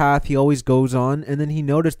 same path he always goes on, and then he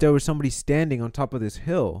noticed there was somebody standing on top of this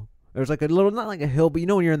hill. There was like a little, not like a hill, but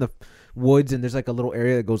when you're in the woods and there's like a little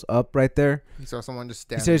area that goes up right there. He saw someone just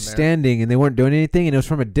standing. He said standing, and they weren't doing anything, and it was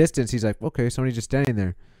from a distance. He's like, okay, somebody's just standing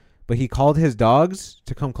there. But he called his dogs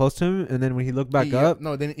to come close to him, and then when he looked back up,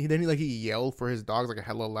 he yelled for his dogs like a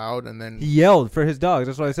hella loud, and then he yelled for his dogs.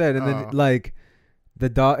 That's what I said, and then like the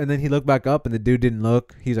dog, and then he looked back up, and the dude didn't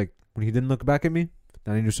look. He's like, when he didn't look back at me,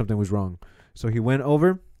 then I knew something was wrong. So he went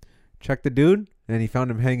over, checked the dude, and he found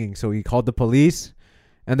him hanging. So he called the police,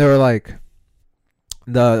 and they were like,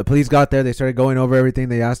 the police got there. They started going over everything.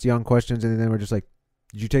 They asked Jan questions, and then they were just like,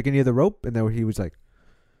 "Did you take any of the rope?" And then he was like,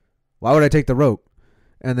 "Why would I take the rope?"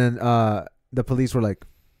 And then the police were like,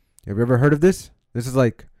 have you ever heard of this? This is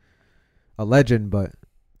like a legend, but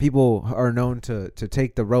people are known to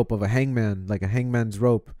take the rope of a hangman, like a hangman's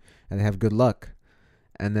rope, and they have good luck.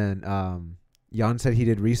 And then Jan said he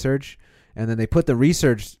did research, and then they put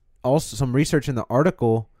some research in the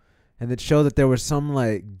article, and it showed that there was some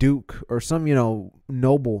like duke or some,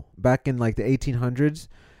 noble back in like the 1800s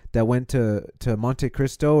that went to Monte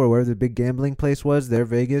Cristo or wherever the big gambling place was, there,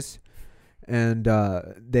 Vegas. And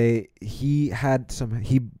he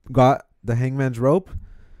got the hangman's rope.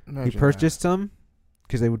 Imagine he purchased some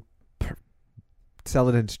because they would sell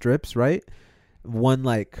it in strips, right? Won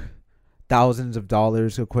like thousands of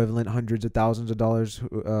dollars equivalent, hundreds of thousands of dollars,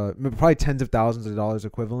 probably tens of thousands of dollars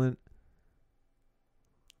equivalent.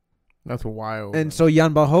 That's wild. And so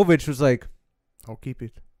Jan Blachowicz was like, I'll keep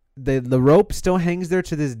it. The rope still hangs there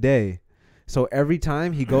to this day. So every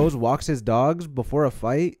time he goes, walks his dogs before a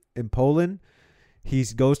fight in Poland, he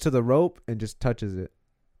goes to the rope and just touches it.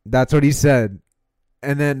 That's what he said.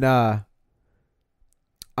 And then I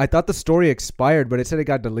thought the story expired, but it said it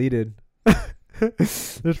got deleted.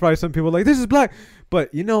 There's probably some people like, this is black. But,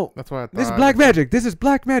 that's why I thought. This is black magic. This is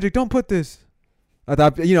black magic. Don't put this. I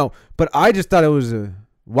thought, but I just thought it was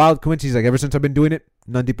Wild Quincy's like, ever since I've been doing it,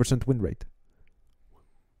 90% win rate.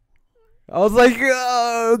 I was like,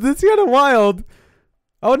 this is kind of wild.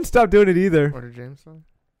 I wouldn't stop doing it either. What did James say?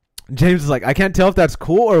 James is like, I can't tell if that's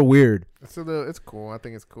cool or weird. It's cool. I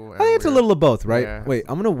think it's cool. I think it's a little of both, right? Yeah. Wait,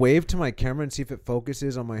 I'm going to wave to my camera and see if it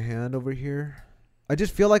focuses on my hand over here. I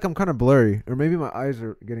just feel like I'm kind of blurry. Or maybe my eyes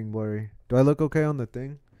are getting blurry. Do I look okay on the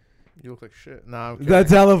thing? You look like shit. Nah,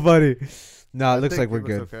 That's hella funny. Nah, it looks like we're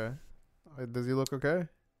good. Okay. Does he look okay?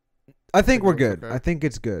 I think we're it looks good. okay. I think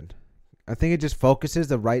it's good. I think it just focuses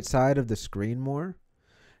the right side of the screen more.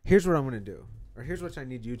 Here's what I'm going to do. Or here's what I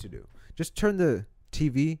need you to do. Just turn the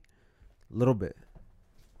TV a little bit.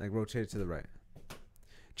 Like rotate it to the right.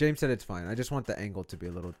 James said it's fine. I just want the angle to be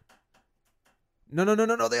a little... No.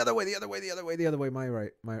 The other way. My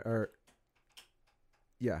right.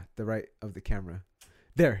 Yeah, the right of the camera.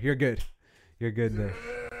 There, you're good. You're good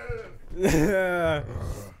there.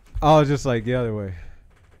 I was just like the other way.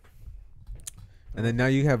 And then now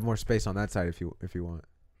you have more space on that side if you want.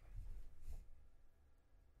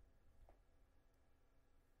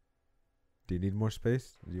 Do you need more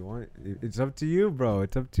space? Do you want it? It's up to you, bro.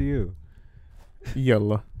 It's up to you.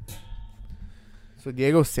 Yalla. So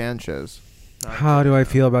Diego Sanchez. How do I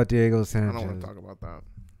feel about Diego I Sanchez? don't want to talk about that.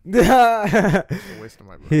 It's a waste of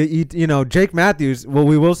my breath. You know, Jake Matthews. Well,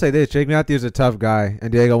 we will say this: Jake Matthews is a tough guy,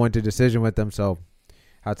 and Diego went to decision with him. So,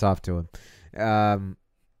 hats off to him.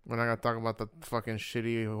 We're not gonna talk about the fucking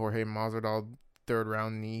shitty Jorge Masvidal third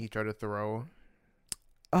round knee he tried to throw.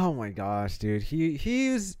 Oh my gosh, dude.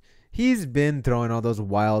 He's been throwing all those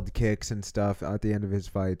wild kicks and stuff at the end of his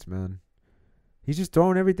fights, man. He's just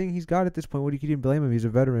throwing everything he's got at this point. What do you even blame him? He's a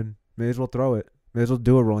veteran. May as well throw it. May as well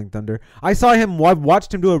do a Rolling Thunder. I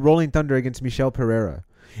watched him do a Rolling Thunder against Michel Pereira.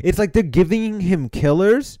 It's like they're giving him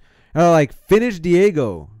killers and are like, finish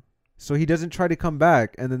Diego so he doesn't try to come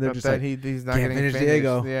back. And then they're just like, he's not can't getting finish finished.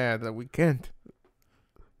 Diego. Yeah, that we can't.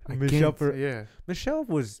 Michel Yeah.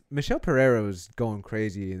 Pereira was going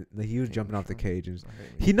crazy. He was jumping off the cage. And I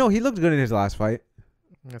hate he looked good in his last fight.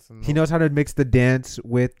 That's a He no. knows how to mix the dance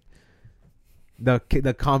with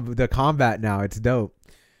the combat now. It's dope.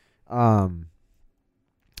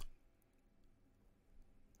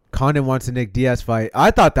 Condit wants a Nick Diaz fight.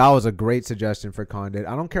 I thought that was a great suggestion for Condit.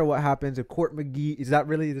 I don't care what happens. If Court McGee, is that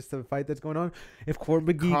really just the fight that's going on? If Court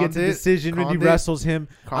McGee gets a decision when he wrestles him,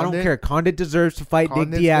 I don't care. Condit deserves to fight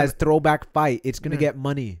Nick Diaz. Throwback fight. It's going to get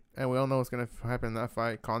money. And we all know what's going to happen in that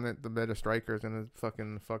fight. Condit, the better striker, is going to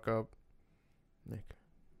fucking fuck up Nick.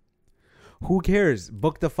 Who cares?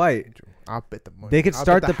 Book the fight. I'll bet the money. They could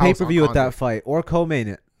start the pay-per-view with that fight or co-main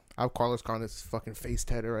it. I'll Carlos Condit's fucking face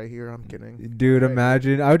tattoo right here. I'm kidding. Dude, Right.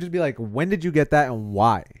 imagine. I would just be like, when did you get that and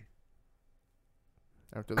why?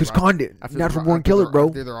 Because Condit, natural born killer, bro.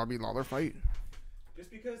 After the Robbie Lawler fight.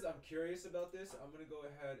 Just because I'm curious about this, I'm going to go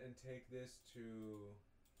ahead and take this to...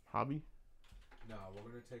 Hobby? No,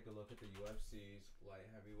 we're going to take a look at the UFC's light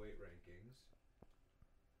heavyweight rankings.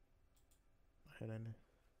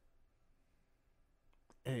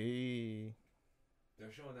 Hey.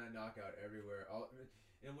 They're showing that knockout everywhere.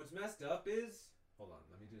 And what's messed up is... Hold on,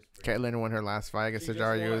 let me just... Caitlyn won her last fight against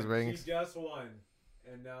Sajara Ewing. She just won.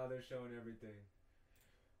 And now they're showing everything.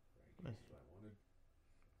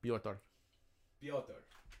 Piotr.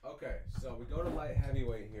 Okay, so we go to light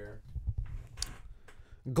heavyweight here.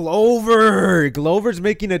 Glover's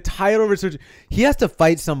making a title research. He has to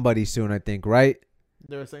fight somebody soon, I think, right?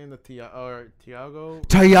 They were saying the Tiago.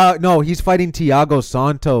 No, he's fighting Thiago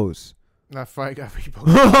Santos. That fight got people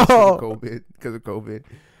because of COVID.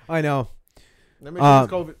 I know. Let me check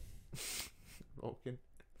COVID. Vulcan.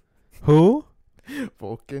 Who?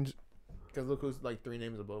 Vulcan. Because look who's like 3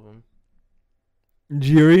 names above him.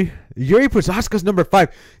 Yuri Prochazka's number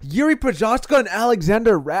 5. Yuri Prochazka and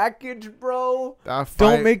Alexander Rakic, bro. That fight,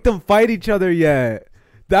 Don't make them fight each other yet.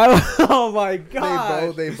 Oh my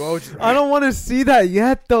god. They both. I don't want to see that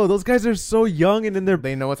yet, though. Those guys are so young, and then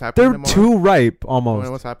They know what's happening they're tomorrow. too ripe You almost.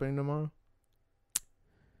 know what's happening tomorrow?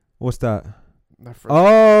 What's that? That first-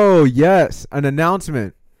 Oh yes, an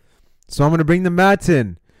announcement. So I'm gonna bring the mats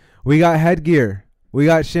in. We got headgear. We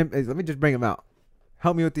got shimp. Let me just bring them out.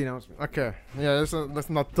 Help me with the announcement. Okay. Yeah. Let's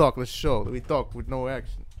not talk. Let's show. We talk with no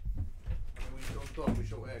action. When we don't talk, we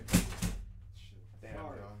show action. Damn,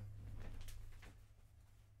 Sorry. John.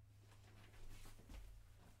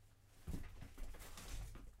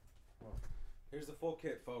 Here's the full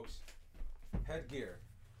kit, folks. Headgear.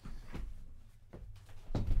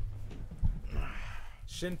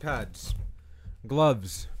 Shin pads.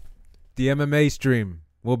 Gloves. The MMA stream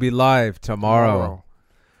will be live tomorrow.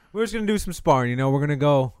 We're just going to do some sparring. You know, we're going to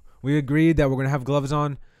go. We agreed that we're going to have gloves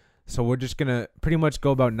on. So we're just gonna pretty much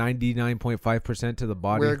go about 99.5% to the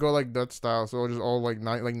body. We're go like Dutch style, so just all like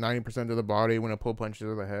 90% of the body when a pull punches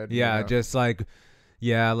to the head. Yeah, just like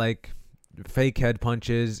fake head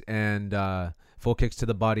punches and full kicks to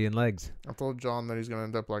the body and legs. I told John that he's gonna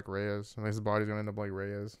end up like Reyes, and his body's gonna end up like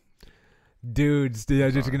Reyes. Dudes,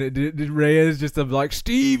 Reyes just like,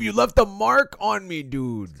 Steve, you left a mark on me,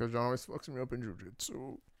 dude. Because John always fucks me up in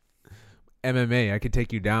jiu-jitsu. MMA, I could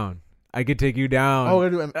take you down. Oh, we're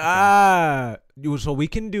gonna do MMA. So we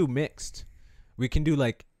can do mixed. We can do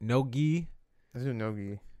like no gi. Let's do no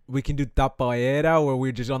gi. We can do tapaera, where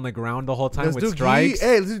we're just on the ground the whole time Let's with do strikes. Gi.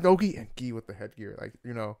 Hey, let's do no gi and gi with the headgear. Like,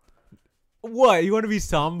 you know. What? You want to be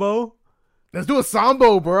sambo? Let's do a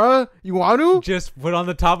sambo, bruh. You want to? Just put on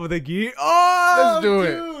the top of the gi. Oh, let's do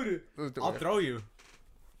dude. it. Let's do I'll it.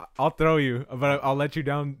 throw you, but I'll let you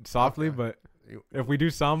down softly. Okay. But if we do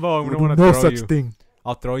sambo, I'm gonna want to throw you. thing.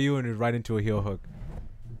 I'll throw you and right into a heel hook.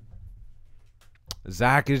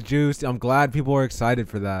 Zach is juiced. I'm glad people are excited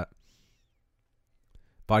for that.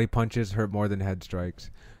 Body punches hurt more than head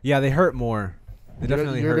strikes. Yeah, they hurt more. They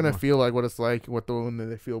definitely You're hurt gonna more. feel like what it's like when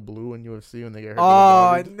they feel blue in UFC when they get hurt.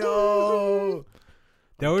 Oh no!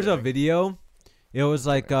 There was a video. It was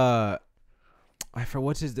like I forgot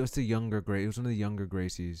what's the younger Gracie. It was one of the younger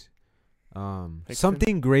Gracies.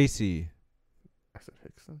 Something Gracie. I said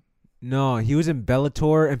Hickson. No, he was in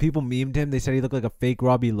Bellator and people memed him. They said he looked like a fake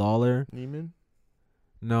Robbie Lawler. Neiman.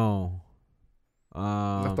 No.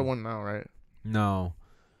 That's the one now, right? No.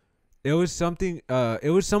 It was something.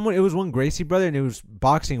 It was one Gracie brother, and it was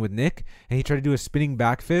boxing with Nick, and he tried to do a spinning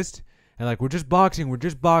back fist, and like we're just boxing,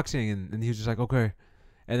 and he was just like okay,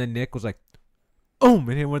 and then Nick was like, and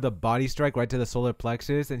hit him with a body strike right to the solar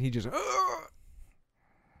plexus, and he just.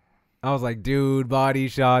 I was like, dude, body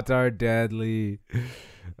shots are deadly.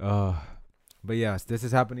 But yes, this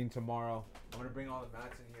is happening tomorrow. I'm gonna bring all the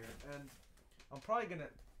mats in here, and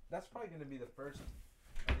that's probably gonna be the first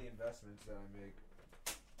of the investments that I make.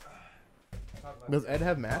 Does Ed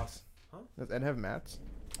have mats? Huh? Does Ed have mats?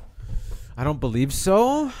 I don't believe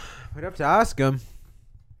so. We'd have to ask him.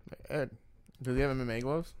 Ed, does he have MMA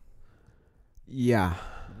gloves? Yeah.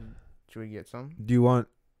 Should we get some? You don't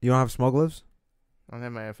have small gloves? I don't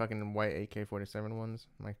have my fucking white AK-47 ones.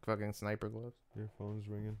 My fucking sniper gloves. Your phone's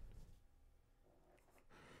ringing.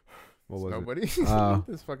 What was nobody?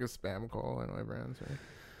 This fucking spam call. I know every answer.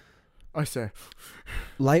 I say.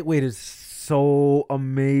 Lightweight is so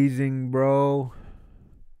amazing, bro.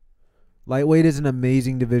 Lightweight is an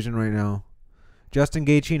amazing division right now. Justin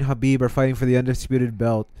Gaethje and Khabib are fighting for the undisputed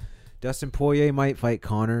belt. Dustin Poirier might fight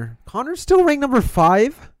Conor. Conor's still ranked number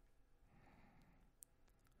 5.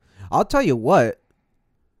 I'll tell you what.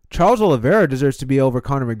 Charles Oliveira deserves to be over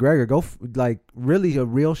Conor McGregor. Really a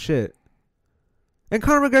real shit. And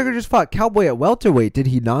Conor McGregor just fought Cowboy at welterweight, did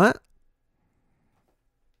he not?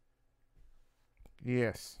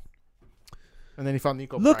 Yes. And then he fought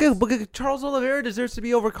Nico Look Price. at Charles Oliveira deserves to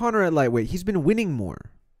be over Conor at lightweight. He's been winning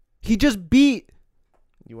more. He just beat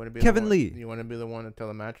You want to be Kevin Lee. You want to be the one to tell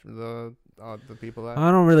the people that?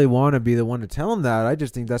 I don't really want to be the one to tell him that. I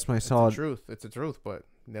just think that's my solid It's the truth. It's the truth. But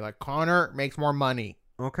they're like, Conor makes more money.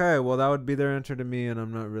 Okay, well that would be their answer to me, and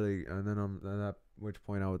I'm not really. And then at which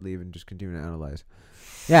point I would leave and just continue to analyze.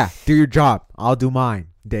 Yeah, do your job. I'll do mine.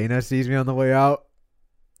 Dana sees me on the way out.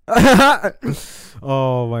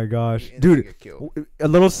 Oh my gosh, dude! A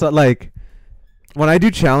little like when I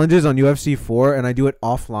do challenges on UFC 4 and I do it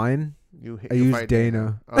offline, I use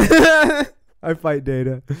Dana. Oh. I fight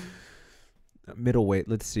Dana. Middleweight.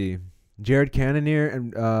 Let's see. Jared Cannonier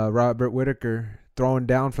and Robert Whittaker throwing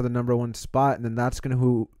down for the number 1 spot, and then that's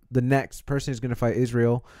who the next person is gonna fight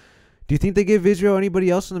Israel. Do you think they give Israel anybody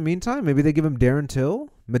else in the meantime? Maybe they give him Darren Till.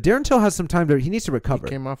 But Darren Till has some time he needs to recover.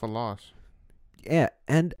 He came off a loss. Yeah,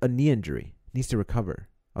 and a knee injury. Needs to recover.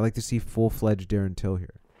 I like to see full-fledged Darren Till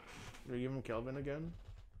here. Do you give him Kelvin again?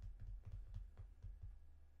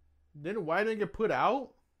 Why didn't he get put out?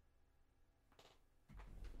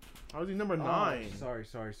 How is he number 9? Sorry.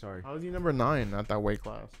 How is he number 9 at that weight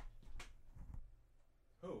class?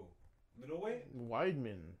 Who? Middleweight?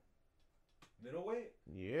 Weidman. Middleweight?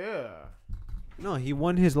 Yeah. No, he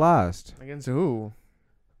won his last. Against who?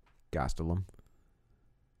 Gastelum.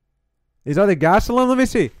 Is that the Gastelum? Let me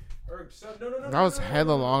see. No. That was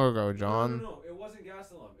hella long ago, John. No. It wasn't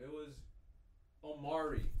Gastelum. It was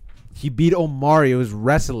Omari. He beat Omari. It was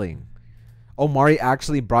wrestling. Omari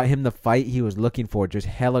actually brought him the fight he was looking for, just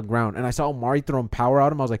hella ground. And I saw Omari throwing power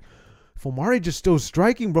at him. I was like, if Omari just still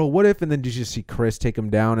striking, bro, what if? And then you just see Chris take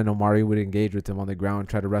him down, and Omari would engage with him on the ground and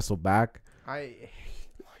try to wrestle back.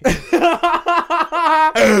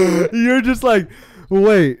 You're just like,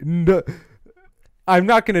 wait. No. I'm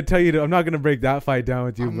not gonna tell you. I'm not gonna break that fight down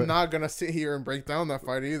with you. I'm But not gonna sit here and break down that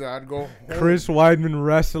fight either. I'd go Chris Weidman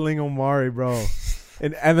wrestling Omari, bro,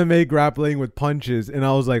 and MMA grappling with punches, and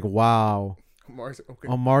I was like, wow, Okay.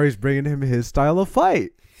 Omari's bringing him his style of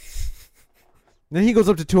fight. Then he goes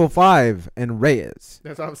up to 205 and Reyes.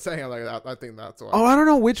 That's what I'm saying. Like I think that's what. Oh, I don't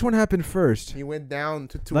know which one happened first. He went down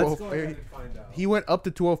to Let's 205. go ahead and find out. He went up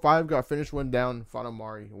to 205, got finished, went down, fought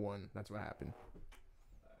Amari, won. That's what happened.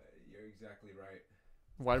 You're exactly right.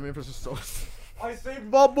 Weidman versus Sosa. I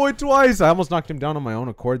saved Bob Boy twice. I almost knocked him down on my own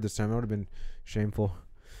accord this time. That would have been shameful.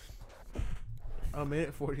 A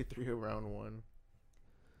minute 43 of round one.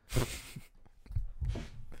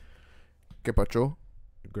 ¿Qué pacho?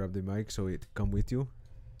 Grab the mic so it come with you.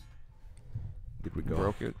 Here we go.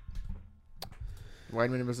 Broke it.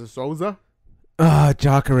 Weidman versus Souza.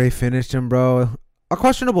 Jacare finished him, bro. A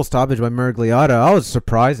questionable stoppage by Miragliotta. I was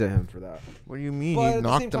surprised at him for that. What do you mean? But He at the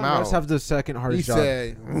knocked same him time, out. Russ have the second He hardest job.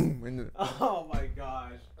 said. Oh my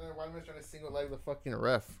gosh. Weidman's trying to single leg the fucking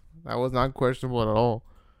ref. That was not questionable at all.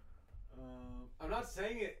 I'm not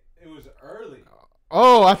saying it was early.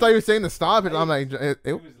 Oh, I thought you were saying the stoppage. I'm like, It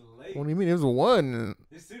was late. what do you mean? It was a one.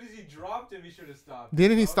 As soon as he dropped him, he should have stopped.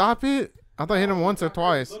 Didn't he stop it? I thought I hit him once or Jacare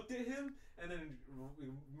twice. Looked at him, and then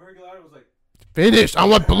Miragliotta was like, Finished. I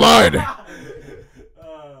want blood. uh,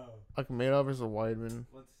 Like Madoff versus Weidman.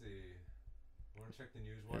 let's see. Want to check the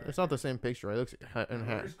news wire? It's not the same picture, right? It looks in We're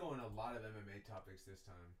hat. just going a lot of MMA topics this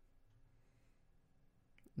time.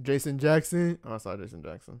 Jason Jackson. Oh, I saw Jason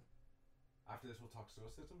Jackson. After this, we'll talk soul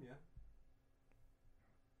system. Yeah,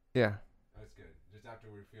 Yeah. that's good. Just after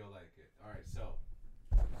we feel like it. All right, so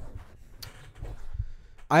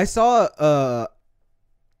I saw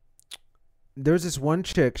there was this one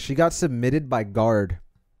chick. She got submitted by guard.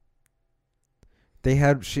 They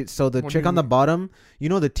had so the What do chick you on the mean? bottom. You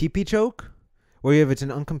know the teepee choke, where if it's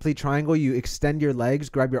an incomplete triangle, you extend your legs,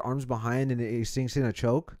 grab your arms behind, and it sinks in a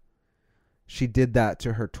choke. She did that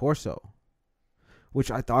to her torso. Which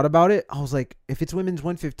I thought about it. I was like, if it's women's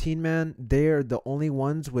 115, man, they're the only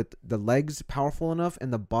ones with the legs powerful enough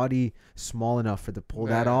and the body small enough for to pull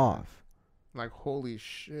that Man. off. Like, holy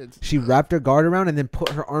shit. She wrapped her guard around and then put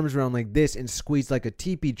her arms around like this and squeezed like a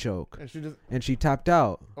teepee choke. And she just, And she tapped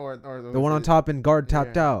out. or The one on top and guard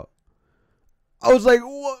tapped Yeah. out. I was like,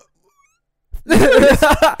 what?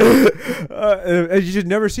 And you just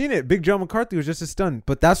never seen it. Big John McCarthy was just as stunned.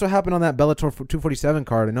 But that's what happened on that Bellator 247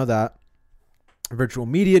 card. I know that. Virtual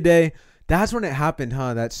media day. That's when it happened,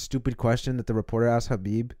 huh? That stupid question that the reporter asked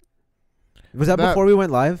Habib. Was that before we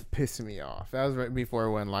went live? pissed me off. That was right before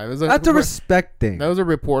it went live. It was That's a respect thing. That was a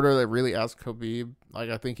reporter that really asked Khabib. Like,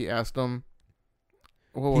 I think he asked him.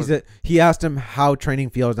 What was He asked him how training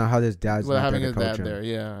feels now, how his dad's well, not having there his to coach dad him. there,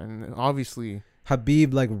 yeah, and obviously,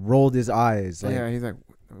 Habib like rolled his eyes. Like, yeah, he's like,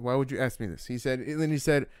 why would you ask me this? He said, and then he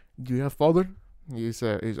said, do you have father? He's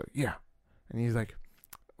like, yeah, and he's like,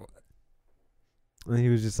 and he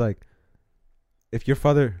was just like, if your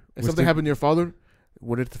father if was something to- happened to your father,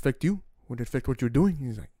 would it affect you? Would it affect what you're doing?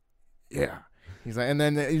 He's like, yeah. He's like, and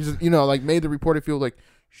then he just, like, made the reporter feel like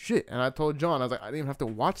shit. And I told John, I was like, I didn't even have to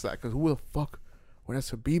watch that because who the fuck would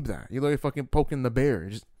ask Habib that? You're literally fucking poking the bear,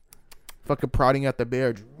 just fucking prodding at the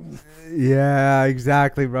bear. Yeah,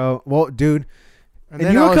 exactly, bro. Well, dude, and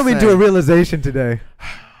then you I were was coming to a saying- realization today.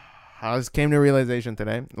 I just came to a realization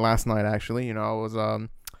today, last night actually. I was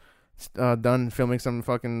done filming some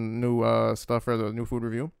fucking new stuff for the new food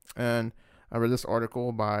review, and I read this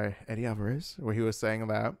article by Eddie Alvarez where he was saying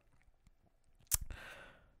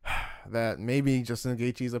that maybe Justin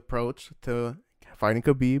Gaethje's approach to fighting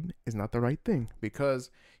Khabib is not the right thing because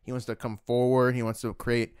he wants to come forward, he wants to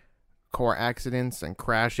create car accidents and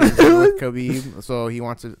crashes with Khabib, so he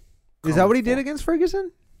wants to. Is that what he did against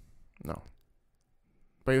Ferguson? No.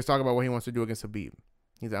 But he was talking about what he wants to do against Habib.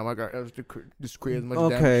 He's like, oh my God, just create as much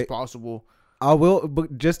damage Okay. as possible. I will,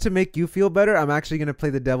 but just to make you feel better, I'm actually gonna play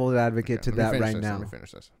the devil's advocate to Let me that finish right this, now. Let me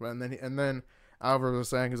finish this. And then Alvarez was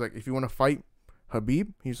saying, he's like, if you want to fight Habib,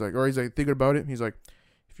 he's like thinking about it. He's like,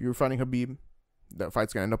 if you're fighting Habib, that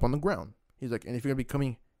fight's gonna end up on the ground. He's like, and if you're gonna be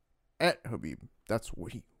coming at Habib, that's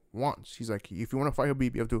what he wants. He's like, if you want to fight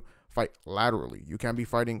Habib, you have to fight laterally. You can't be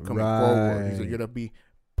fighting coming forward. He's like, you gotta be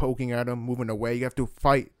poking at him, moving away. You have to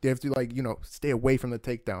fight. They have to stay away from the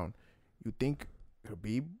takedown. You think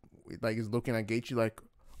Habib is looking at Gaethje like,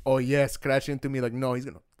 oh yes, crash into me? Like, no, he's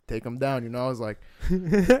gonna take him down. I was like,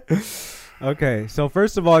 Okay, so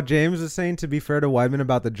first of all, James was saying, to be fair to Weidman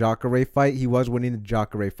about the Jacare fight, he was winning the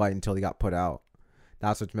Jacare fight until he got put out.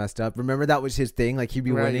 That's what's messed up. Remember, that was his thing. Like, he'd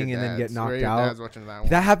be winning and then get knocked out. Watching that one.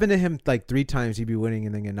 That happened to him like 3 times. He'd be winning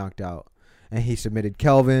and then get knocked out. and he submitted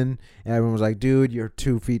Kelvin, and everyone was like, "Dude, you're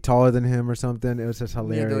 2 feet taller than him or something." It was just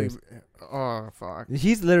hilarious. Oh fuck.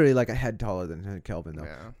 He's literally like a head taller than Kelvin though.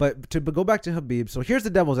 Yeah. But to go back to Khabib, so here's the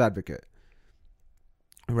devil's advocate,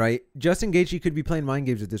 right? Justin Gaethje could be playing mind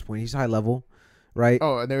games at this point. He's high level, right?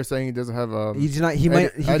 Oh, and they were saying he doesn't have He's not. He Eddie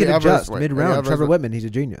can Alvarez- adjust wait, mid Eddie round. Alvarez- Trevor Whitman, he's a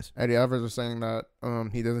genius. Eddie Alvarez was saying that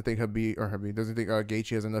he doesn't think Habib doesn't think Gaethje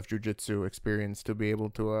has enough jiu-jitsu experience to be able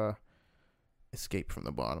to escape from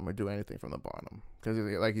the bottom or do anything from the bottom. Because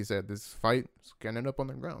like he said, this fight is gonna end up on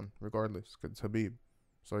the ground regardless. Because it's Habib,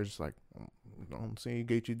 so he's just like, I don't see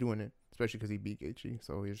Gaethje doing it, especially because he beat Gaethje.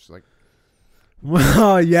 So he's just like,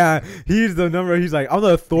 Well, yeah, he's the number. He's like, I'm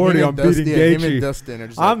the authority on beating Him and Gaethje. Dustin are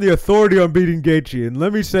just I'm like, the authority on beating Gaethje, and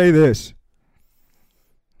let me say this.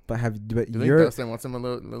 But do you think you're Dustin wants him a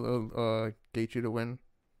little Gaethje to win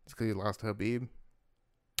just because he lost to Habib?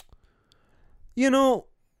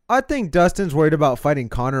 I think Dustin's worried about fighting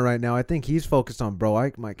Conor right now. I think he's focused on, bro,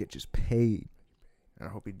 I might get just paid. And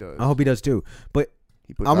I hope he does. I hope he does too. But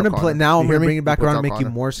He puts I'm out gonna play Conor. now. I'm You hear gonna me? bring it back He puts around out and make you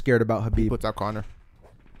Conor. more scared about He Habib. puts out Conor.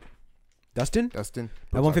 Dustin Dustin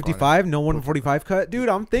at 155, no 145 cut, dude.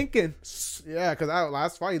 I'm thinking. Yeah, because that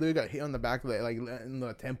last fight, he literally got hit on the back, like in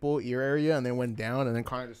the temple ear area, and then went down, and then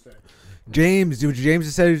Conor just said, James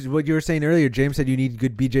said what you were saying earlier. James said you need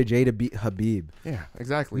good BJJ to beat Habib. "Yeah,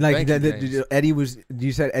 exactly." Like Thank you, James. Eddie was.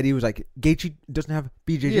 You said Eddie was like Gaethje doesn't have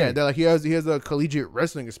BJJ. Yeah, they're like he has a collegiate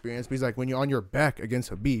wrestling experience, but he's like, when you're on your back against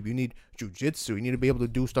Habib, you need jujitsu. You need to be able to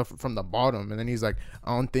do stuff from the bottom. And then he's like,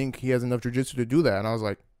 I don't think he has enough jujitsu to do that. And I was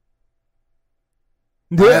like,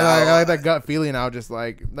 I had that gut feeling. I was just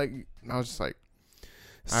like I was just like.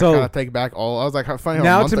 I So kind of take back all. I was like, funny how a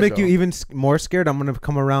now month to make ago- you even more scared, I'm gonna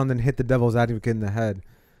come around and hit the devil's advocate in the head.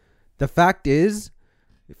 The fact is,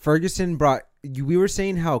 Ferguson brought. We were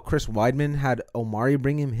saying how Chris Weidman had Omari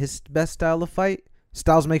bring him his best style of fight.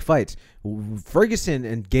 Styles make fights. Ferguson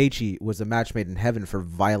and Gaethje was a match made in heaven for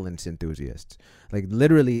violence enthusiasts. Like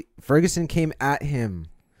literally, Ferguson came at him.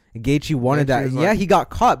 And Gaethje wanted Gaethje that. was Yeah, like- he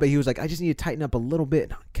got caught, but he was like, I just need to tighten up a little bit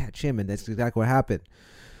and not catch him, and that's exactly what happened.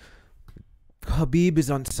 Habib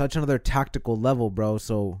is on such another tactical level, bro.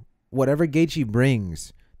 So whatever Gaethje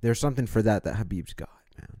brings, there's something for that Habib's got,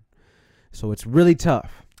 man. So it's really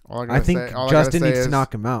tough. I think Justin needs to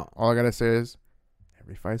knock him out. All I gotta say is,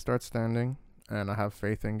 every fight starts standing, and I have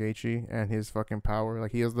faith in Gaethje and his fucking power.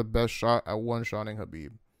 Like, he has the best shot at one-shotting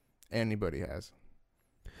Habib anybody has.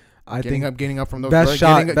 Getting up from the best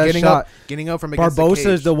shot. getting up from against Barbosa the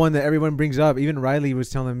is cage. the one that everyone brings up. Even Riley was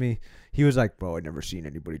telling me, he was like, "Bro, I never seen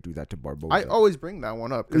anybody do that to Barbosa." I always bring that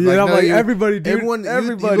one up. 'Cause, Yeah, I'm like, you- everybody, dude. everyone,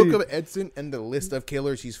 everybody. You look up Edson and the list of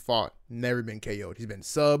killers he's fought. Never been KO'd. He's been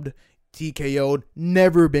subbed, TKO'd.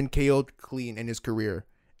 Never been KO'd clean in his career.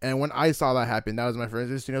 And when I saw that happen, that was my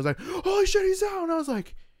first instinct. I was like, "Oh shit, he's out!" And I was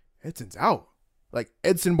like, "Edson's out." Like,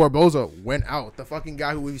 Edson Barboza went out. The fucking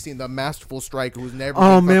guy who we've seen, the masterful striker who's never.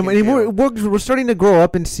 Oh been man, fucking KO'd. we're starting to grow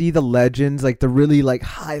up and see the legends, like the really like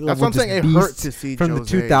high level. That's what I'm saying. It hurt to see from Jose.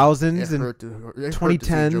 the 2000s It and hurt to see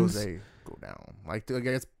 2010s. Jose go down. Like,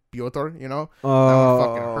 against Piotr, you know? That Oh, one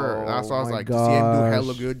fucking hurt. That's why I was my like, to see him gosh.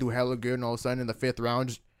 do hella good, and all of a sudden in the 5th round,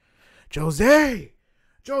 just,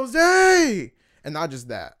 Jose! And not just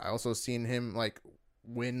that. I also seen him, like,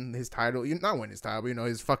 win his title. Not win his title, but,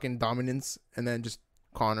 his fucking dominance, and then just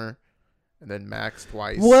Conor, and then Max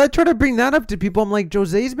twice. Well, I try to bring that up to people. I'm like,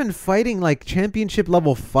 Jose's been fighting like championship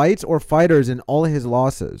level fights or fighters in all of his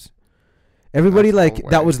losses. Everybody That's like no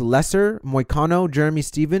that way. was Lesser, Moicano, Jeremy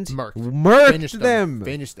Stevens, Murked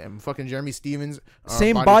Finished them. Fucking Jeremy Stevens.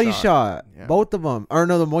 Same body shot. Yeah. Both of them. Or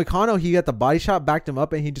no, the Moicano, he got the body shot, backed him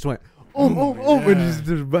up, and he just went, and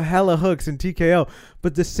just hella hooks and TKO.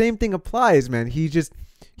 But the same thing applies, man. He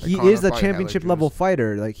Moicano is the probably championship hella level juice.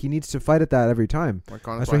 fighter. Like, he needs to fight at that every time.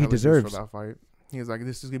 That's what he deserves. For that fight. He was like,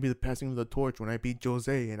 this is going to be the passing of the torch when I beat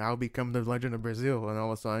Jose, and I'll become the legend of Brazil. And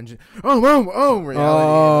all of a sudden, reality.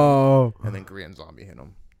 Oh. And then Korean Zombie hit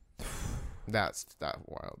him. That's that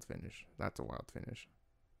wild finish. That's a wild finish.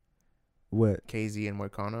 What? KZ and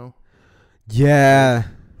Moicano. Yeah.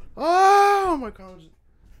 Oh, Moicano.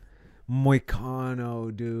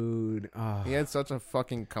 Moicano, dude. Oh. He had such a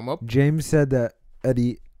fucking come up. James said that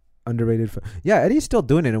Eddie underrated. Yeah, Eddie's still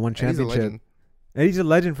doing it in one He's a championship. legend. Eddie's a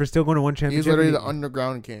legend for still going to one He's championship. literally the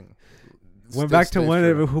underground king. Went back to one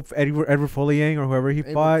of Edward Foleyang or whoever he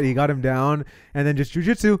fought. He got him down, and then just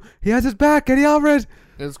jiu-jitsu. He has his back, Eddie Alvarez.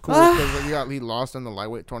 It's cool because he lost in the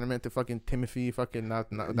lightweight tournament to fucking Timothy fucking not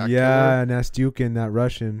that killer. Nastyukin, that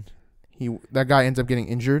Russian. That guy ends up getting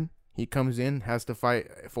injured. He comes in, has to fight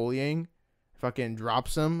Foleyang, fucking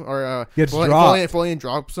drops him, or Gets dropped. Foleyang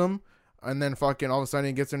drops him, and then fucking all of a sudden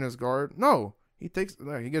he gets in his guard. No, He takes,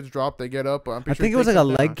 like, he gets dropped. They get up. I'm I pretty sure think he it was takes like a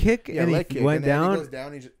him leg down. kick, Yeah, and leg he kick. went And then down. he goes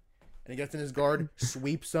down. And he gets in his guard,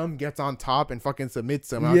 sweeps him, gets on top, and fucking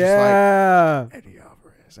submits him. And I was Yeah. just like, Eddie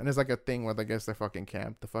Alvarez. And there's like a thing with, I guess, their fucking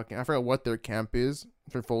camp. I forgot what their camp is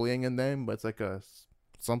for Foleying in them, but it's like a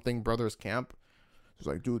something brothers camp. It's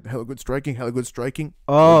like, dude, hella good striking. Oh,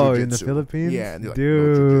 No in the jujitsu. Philippines? Yeah, and they're like,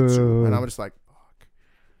 dude. no jujitsu. And I'm just like, fuck.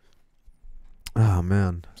 Oh,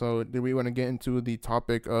 man. So, do we want to get into the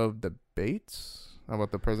topic of debates?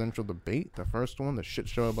 About the presidential debate? The first one? The shit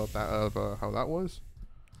show about that, of how that was?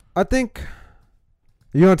 I think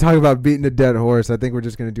you want to talk about beating a dead horse. I think we're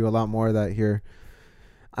just going to do a lot more of that here.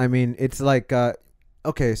 I mean, it's like,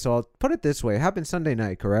 okay, so I'll put it this way. It happened Sunday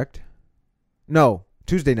night, correct? No,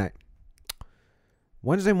 Tuesday night.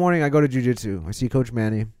 Wednesday morning, I go to jiu-jitsu. I see Coach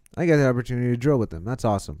Manny. I get the opportunity to drill with him. That's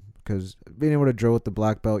awesome because being able to drill with the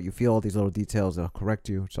black belt, you feel all these little details. They'll correct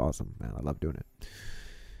you. It's awesome, man. I love doing it.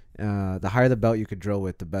 The higher the belt you could drill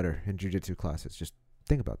with, the better in jiu-jitsu classes. Just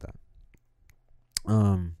think about that.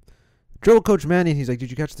 Drill with Coach Manny. He's like, did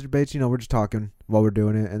you catch the debates? We're just talking while we're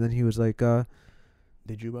doing it. And then he was like,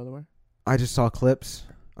 Did you, by the way? I just saw clips.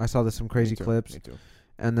 I saw some crazy clips. Me too.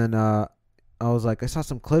 And then I was like, I saw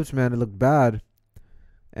some clips, man. It looked bad.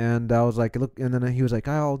 And I was like, look. And then he was like,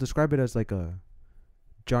 I'll describe it as like a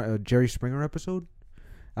Jerry Springer episode.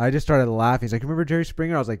 I just started laughing. He's like, remember Jerry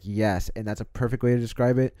Springer? I was like, yes. And that's a perfect way to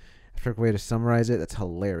describe it. A perfect way to summarize it. That's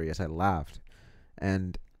hilarious. I laughed.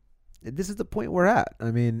 And this is the point we're at.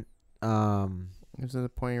 I mean, this is the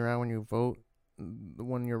point you're at when you vote.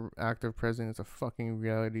 When your active president is a fucking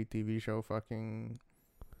reality TV show. Fucking.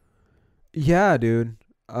 Yeah, dude.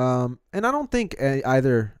 And I don't think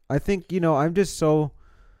either. I think, I'm just so.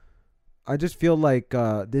 I just feel like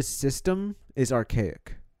this system is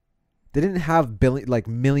archaic. They didn't have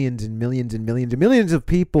millions and millions and millions and millions of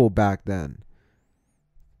people back then.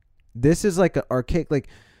 This is like an archaic. Like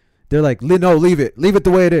they're like, no, leave it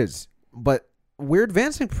the way it is. But we're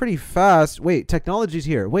advancing pretty fast. Wait, technology's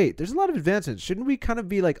here. Wait, there's a lot of advancements. Shouldn't we kind of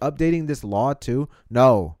be like updating this law too?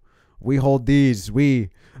 No, we hold these.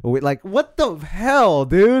 We like, what the hell,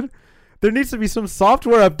 dude? There needs to be some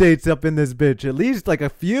software updates up in this bitch. At least like a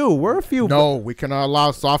few. We're a few. No, we cannot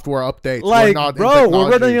allow software updates. Like, we're not bro,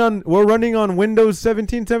 we're running on Windows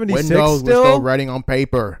 1776 Windows, still. we're still writing on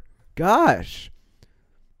paper. Gosh.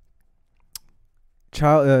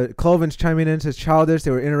 Cloven's chiming in, says childish.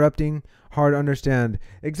 They were interrupting. Hard to understand.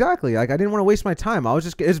 Exactly. Like I didn't want to waste my time.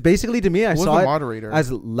 It's basically to me. I saw it moderator as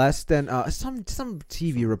less than some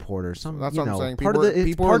TV reporter. That's what I'm saying. Part of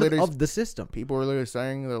the system. People are literally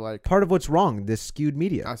saying they're like part of what's wrong. This skewed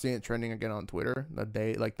media. I seen it trending again on Twitter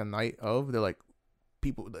the night of. They're like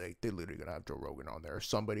people they literally gonna have Joe Rogan on there or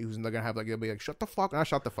somebody who's gonna have they'll be like shut the fuck. Not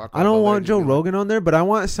shut the fuck up. I don't want Joe Rogan on there, but I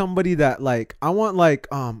want somebody that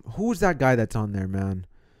who's that guy that's on there, man?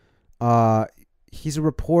 He's a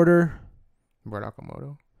reporter. Brett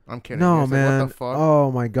Okamoto? I'm kidding. No, man. What the fuck?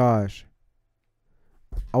 Oh my gosh.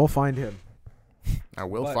 I will find him. I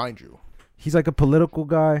will find you. He's like a political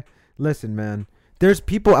guy. Listen, man. There's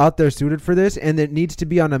people out there suited for this, and it needs to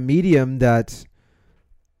be on a medium that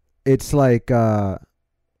it's like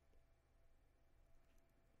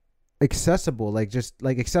accessible,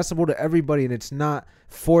 accessible to everybody, and it's not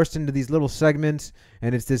forced into these little segments,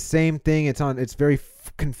 and it's the same thing. It's very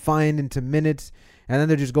confined into minutes, and then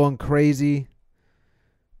they're just going crazy.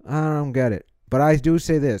 I don't get it. But I do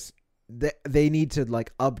say this. They need to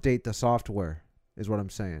update the software is what I'm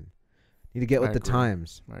saying. Need to get with the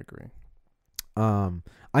times. I agree. I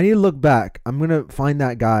need to look back. I'm going to find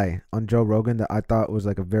that guy on Joe Rogan that I thought was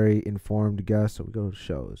a very informed guest. So we go to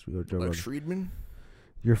shows. We go to Joe Rogan. Friedman?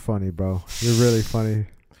 You're funny, bro. You're really funny.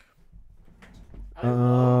 Hey,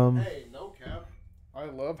 no cap. I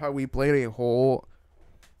love how we played a whole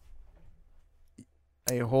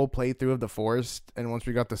playthrough of the Forest, and once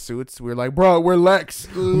we got the suits, we were like, bro, we're Lex.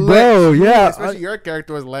 Bro, yeah. Especially your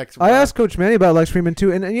character was Lex. Bro. I asked Coach Manny about Lex Freeman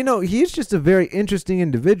too, and he's just a very interesting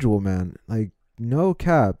individual, man. No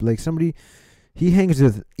cap. Somebody, he hangs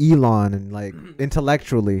with Elon and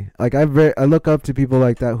intellectually. I look up to people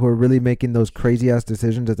like that who are really making those crazy ass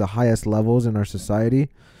decisions at the highest levels in our society.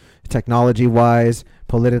 Technology wise,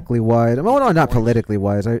 politically wise. Well, no, not politically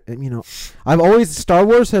wise. Star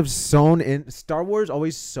Wars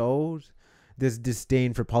always sowed this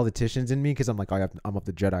disdain for politicians in me because I'm like, I'm up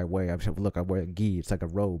the Jedi way. I wear a gi. It's like a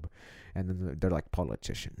robe, and then they're like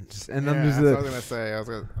politicians. And I'm just. That's what I was gonna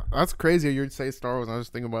say. That's crazy. You'd say Star Wars. I was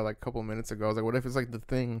just thinking about a couple minutes ago. I was like, what if it's the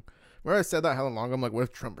thing? Where I said that hella long. I'm like, what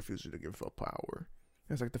if Trump refuses to give up power?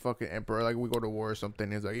 It's like the fucking emperor. We go to war or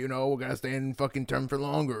something. He's like, we gotta stay in fucking term for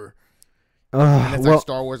longer. And it's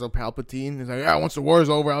Star Wars or Palpatine. He's like, yeah, once the war's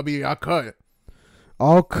over, I'll cut.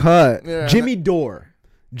 All cut. Yeah, Jimmy Dore.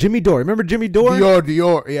 Jimmy Dore. Remember Jimmy Dore?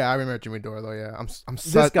 Dior. Yeah, I remember Jimmy Dore though. Yeah,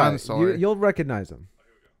 This guy. I'm sorry. You'll recognize him.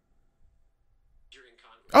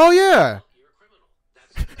 Oh yeah.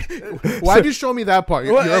 Why'd you show me that part?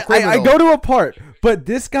 You're a criminal. I go to a part, but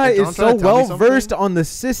this guy Did John is try so to tell me well versed something? on the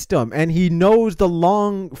system, and he knows the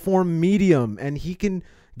long form medium, and he can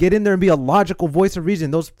get in there and be a logical voice of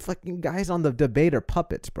reason. Those fucking guys on the debate are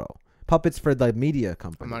puppets, bro. Puppets for the media I'm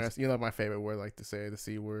companies. not gonna. You know my favorite word, like to say the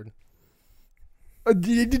C word.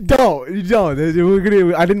 Don't.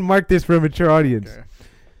 I didn't mark this for a mature audience. Okay.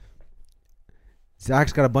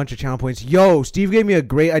 Zach's got a bunch of channel points. Yo, Steve gave me a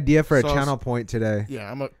great idea for a So- channel point today.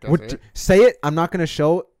 Yeah, I'm a. Say it. I'm not gonna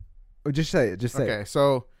show. Just say it. Just say it. Okay,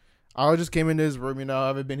 so I just came into this room. You know, I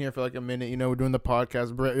haven't been here for like a minute. You know, we're doing the podcast.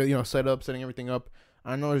 You know, setting everything up.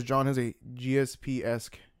 I noticed John has a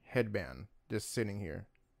GSP-esque headband just sitting here.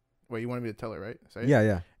 Wait, you wanted me to tell it, right? Say it?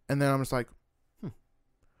 Yeah. And then I'm just like,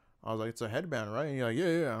 I was like, it's a headband, right? And you're like,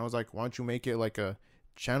 yeah. I was like, why don't you make it like a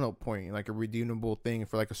channel point, like a redeemable thing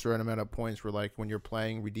for like a certain amount of points for like when you're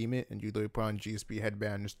playing, redeem it, and you literally put on GSP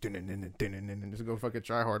headband, just and just go fucking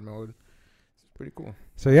try hard mode. It's pretty cool.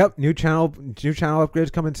 So yep, new channel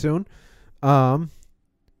upgrades coming soon.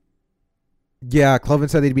 Yeah, Cloven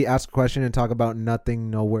said they'd be asked a question and talk about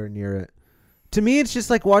nothing nowhere near it. To me, it's just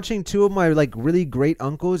like watching two of my like really great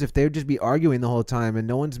uncles. If they would just be arguing the whole time and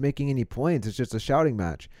no one's making any points, it's just a shouting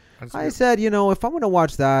match. I said, if I'm going to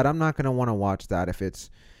watch that, I'm not going to want to watch that if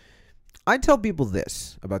it's... I tell people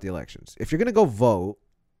this about the elections. If you're going to go vote,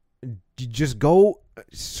 you just go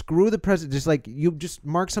screw the president. Just like you just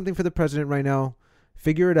mark something for the president right now.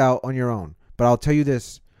 Figure it out on your own. But I'll tell you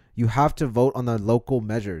this. You have to vote on the local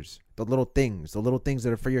measures. The little things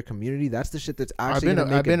that are for your community. That's the shit that's actually going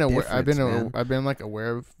to make a difference, man. I've been like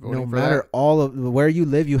aware of voting No for matter that. all of where you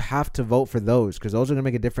live, you have to vote for those because those are going to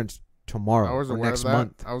make a difference tomorrow I was or aware next of that.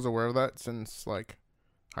 month. I was aware of that since like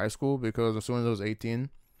high school because as soon as I was 18,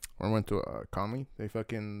 when I went to Conley, they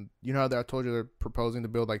fucking how that I told you they're proposing to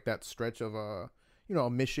build like that stretch of a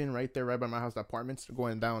mission right there, right by my house, the apartments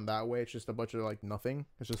going down that way. It's just a bunch of like nothing.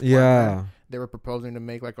 It's just Yeah. They were proposing to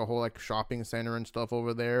make like a whole like shopping center and stuff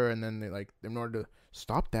over there, and then they like in order to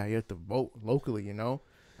stop that, you have to vote locally.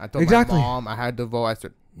 I told Exactly. my mom I had to vote. I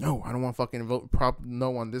said no, I don't want to fucking vote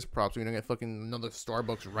no on this prop, so you don't get fucking another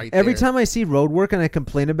Starbucks right Every there. time I see road work and I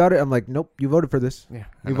complain about it, I'm like, nope, you voted for this. Yeah,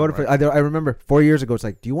 You voted for. I remember 4 years ago, it's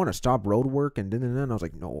like, do you want to stop road work? And then I was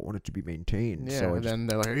like, no, I want it to be maintained. Yeah, so and then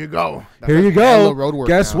they're like, here you go. here you hella go. road work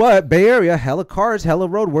Guess now. what? Bay Area, hella cars, hella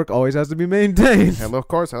road work always has to be maintained. Hella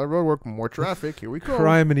cars, hella road work, more traffic. Here we go.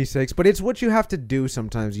 Criminy sakes. But it's what you have to do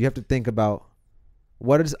sometimes. You have to think about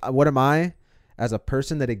what am I as a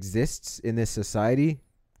person that exists in this society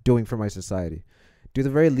doing for my society? Do the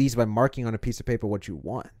very least by marking on a piece of paper what you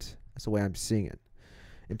want. That's the way I'm seeing it.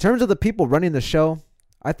 In terms of the people running the show,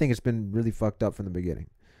 I think it's been really fucked up from the beginning.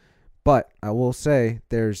 But I will say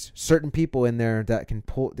there's certain people in there that can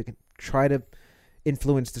try to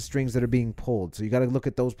influence the strings that are being pulled. So you got to look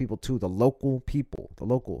at those people too, the local people, the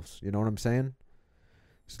locals. You know what I'm saying?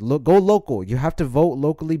 So go local. You have to vote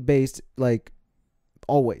locally based, like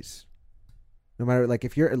always. No matter, like,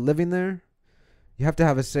 if you're living there, you have to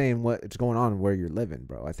have a say in what's going on where you're living,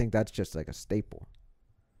 bro. I think that's just like a staple.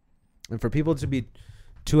 And for people to be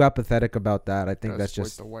too apathetic about that, I think that's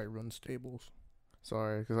just the White Run Stables.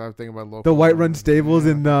 Sorry, because I was thinking about local. the White Run Stables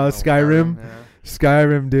in Skyrim. Yeah.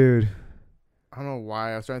 Skyrim, dude. I don't know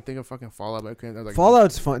why. I was trying to think of fucking Fallout. But I couldn't. I was like,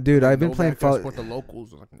 Fallout's fun, dude. I've been Novak, playing I Fallout. support the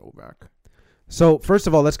locals. I was like, Novak. So first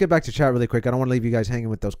of all, let's get back to chat really quick. I don't want to leave you guys hanging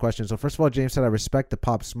with those questions. So first of all, James said I respect the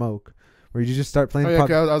Pop Smoke. Where you just start playing Oh, yeah, Pop.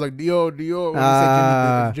 'cause I was like, Dio. When you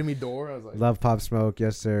said Jimmy Dore, I was like, Love Pop Smoke,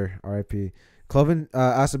 yes sir. R.I.P. Cloven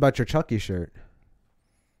asked about your Chucky shirt.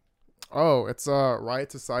 oh, it's a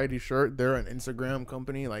Riot Society shirt. They're an Instagram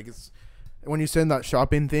company. Like, it's when you send that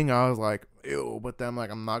shopping thing, I was like, ew. But then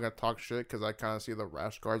I'm not gonna talk shit because I kind of see the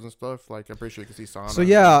rash guards and stuff. Like, I'm pretty sure you can see Sana. So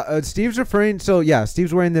yeah, Steve's referring. So yeah,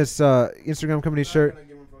 Steve's wearing this Instagram company shirt.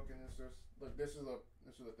 Look, this is the thing.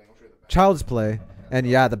 I'll show you the back. Child's Play, and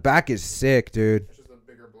yeah, the back is sick, dude. It's just a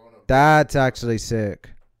bigger blown up. That's actually sick.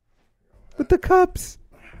 With the cups.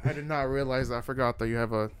 I did not realize that. I forgot that you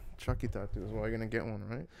have a Chucky tattoo as well. You're gonna get one,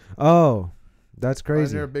 right? Oh, that's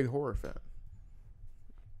crazy. You're a big horror fan.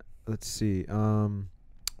 Let's see. What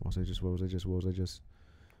was I just?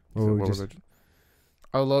 I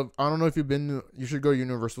don't know if you've been. You should go to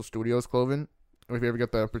Universal Studios, Cloven, or if you ever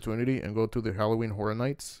get the opportunity, and go to the Halloween Horror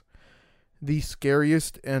Nights. The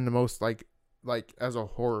scariest and the most like as a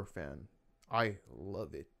horror fan, I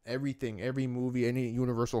love it. Everything, every movie, any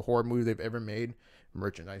Universal horror movie they've ever made,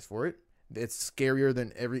 merchandise for it. It's scarier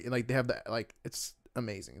than they have that, like, it's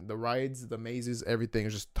amazing. The rides, the mazes, everything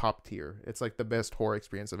is just top tier. It's like the best horror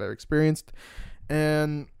experience I've ever experienced.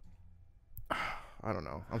 And I don't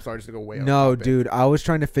know. I'm sorry just to go way off No, topic. dude, I was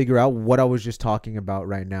trying to figure out what I was just talking about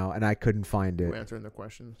right now, and I couldn't find You it. answering the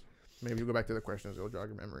questions. Maybe you go back to the questions. It'll jog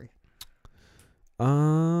your memory.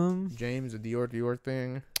 James, the Dior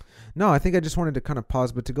thing. No, I think I just wanted to kind of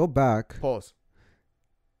pause, but to go back. Pause.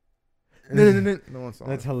 No one saw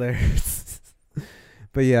That's it. hilarious.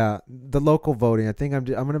 But yeah, the local voting. I think I'm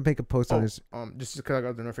gonna make a post on this. Just because I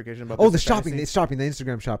got the notification about. Oh, the this shopping. fantasy- It's shopping. The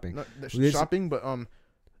Instagram shopping. No, the This- shopping, but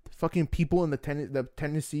fucking people in the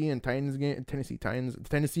Tennessee and Titans game,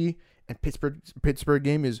 Tennessee and Pittsburgh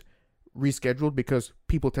game is rescheduled because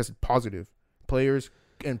people tested positive. Players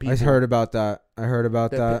and people. I heard about that.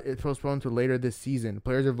 That. It's postponed to later this season.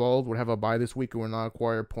 Players involved would have a bye this week and will not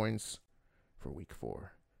acquire points for week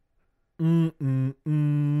 4.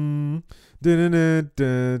 Dun-dun-dun.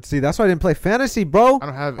 See, that's why I didn't play fantasy, bro. I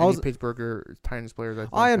don't have any Pittsburgh or Titans players.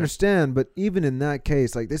 I understand, but even in that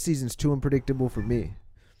case, like this season's too unpredictable for me.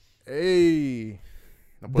 Hey.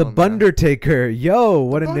 The Bundertaker. Yo,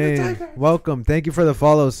 what a name. Bundertaker. Welcome. Thank you for the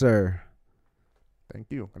follow, sir.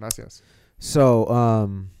 Thank you. Gracias. So,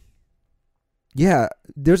 yeah,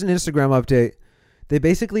 there's an Instagram update. They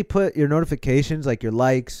basically put your notifications, like your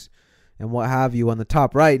likes and what have you, on the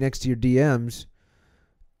top right next to your DMs.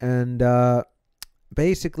 And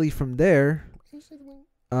basically from there,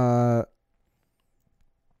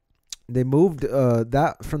 they moved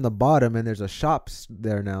that from the bottom, and there's a shops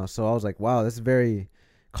there now. So I was like, wow, this is very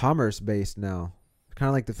commerce based now. Kind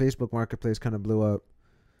of like the Facebook Marketplace kind of blew up.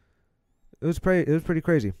 It was pretty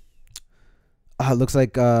crazy. Looks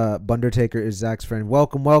like Bundertaker is Zach's friend.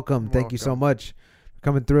 Welcome. Thank you so much for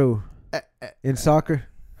coming through. In soccer.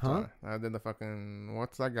 Huh? I did the fucking,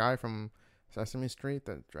 what's that guy from Sesame Street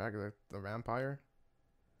that dragged the vampire?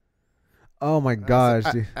 Oh my gosh,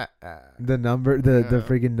 dude. The number, the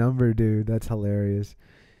freaking number, dude. That's hilarious.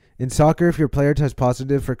 In soccer, if your player tests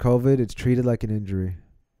positive for COVID, it's treated like an injury.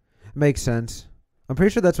 Makes sense. I'm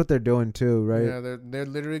pretty sure that's what they're doing too, right? Yeah, they're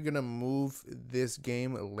literally gonna move this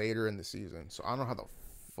game later in the season. So I don't know how the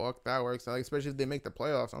fuck that works. Like, especially if they make the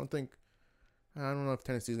playoffs. I don't know if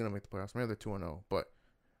Tennessee's gonna make the playoffs. Maybe they're 2-0, but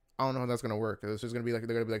I don't know how that's gonna work. It's just gonna be like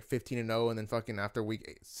they're gonna be like 15-0, and then fucking after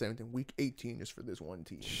week 17, week 18, just for this one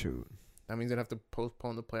team. Shoot. That means they'd have to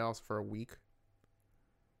postpone the playoffs for a week,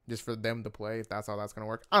 just for them to play. If that's how that's gonna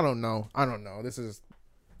work, I don't know. This is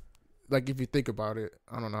like, if you think about it,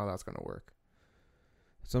 I don't know how that's gonna work.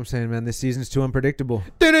 So I'm saying, man, this season's too unpredictable.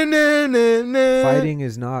 Fighting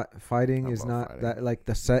is not that, like,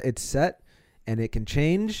 the set. It's set, and it can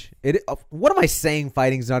change. What am I saying?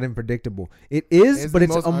 Fighting's not unpredictable. It is, but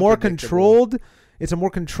it's a more controlled. It's a more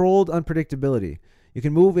controlled unpredictability. You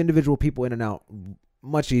can move individual people in and out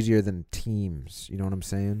much easier than teams. You know what I'm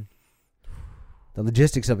saying? The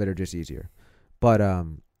logistics of it are just easier. But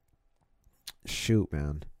shoot,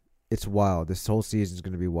 man, it's wild. This whole season's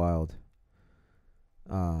gonna be wild.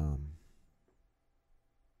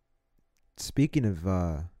 Speaking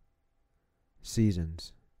of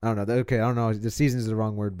seasons, I don't know. Okay, I don't know. The season is the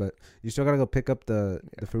wrong word, but you still gotta go pick up the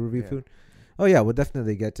food review food. Oh yeah, we'll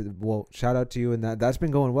definitely get to. Well, shout out to you, and that's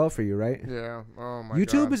been going well for you, right? Yeah. Oh my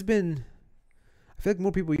YouTube God. has been. I feel like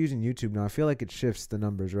more people are using YouTube now. I feel like it shifts the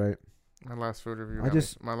numbers, right? My last food review.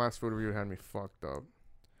 My last food review had me fucked up.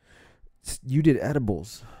 You did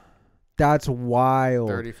edibles. That's wild.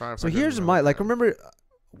 35. So here's remember,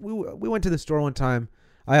 we went to the store one time.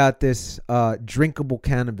 I got this drinkable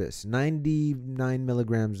cannabis, 99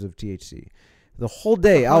 milligrams of THC. The whole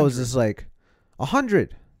day, 100. I was just like,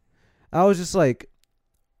 100. I was just like,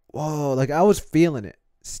 whoa, like I was feeling it.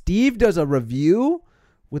 Steve does a review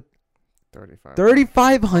with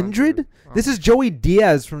 3,500. This is Joey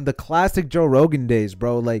Diaz from the classic Joe Rogan days,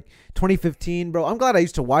 bro. Like 2015, bro. I'm glad I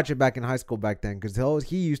used to watch it back in high school back then, because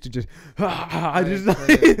he used to just,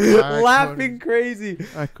 laughing crazy.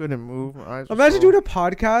 I couldn't move. Imagine doing a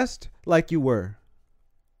podcast like you were.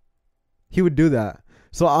 He would do that.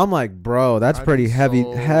 So I'm like, bro, that's pretty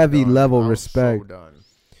heavy level respect. So done.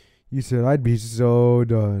 You said I'd be so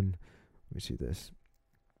done. Let me see this.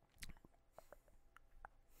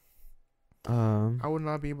 I would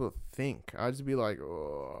not be able to think. I'd just be like,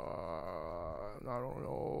 I don't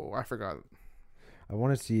know. I forgot. I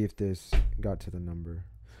want to see if this got to the number.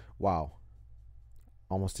 Wow.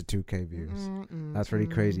 Almost to 2K views. That's pretty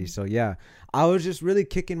crazy. So, yeah. I was just really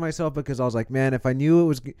kicking myself because I was like, man, if I knew it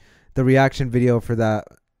was the reaction video for that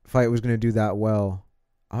fight was going to do that well,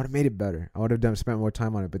 I would have made it better. I would have spent more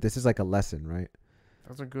time on it. But this is like a lesson, right?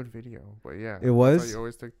 That's a good video. But, yeah. It was? That's how you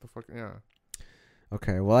always take the fucking, yeah.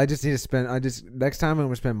 Okay, well, I just need to spend. Next time I'm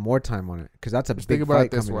gonna spend more time on it because that's a Just big think about fight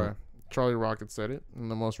it this coming way. up. Charlie Rocket said it in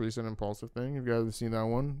the most recent Impulsive thing. If you guys haven't seen that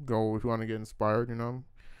one, go if you want to get inspired.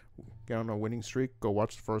 Get on a winning streak. Go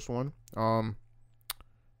watch the first one.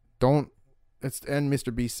 Don't. And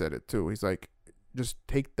Mr. Beast said it too. He's like, just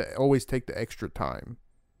always take the extra time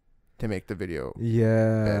to make the video.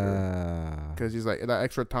 Yeah. Because he's like that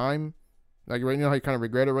extra time. Like right now, how you kind of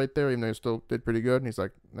regret it right there, even though you still did pretty good. And he's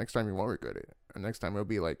like, next time you won't regret it. And next time it'll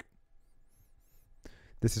be like.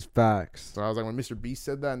 This is facts. So I was like, when Mr. Beast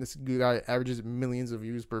said that, and this guy averages millions of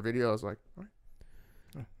views per video, I was like, all right.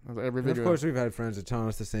 I was like, every And video. of course, we've had friends that tell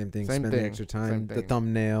us the same thing. Same Spend thing, the extra time. same The thing.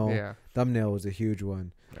 thumbnail. Yeah. Thumbnail was a huge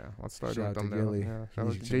one. Yeah. Let's start Shout doing out to thumbnail. Gilly.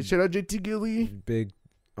 Yeah. Shout out JT Gilly. Big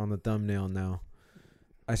on the thumbnail now.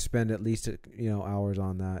 I spend at least hours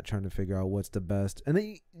on that trying to figure out what's the best, and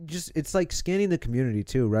then it's like scanning the community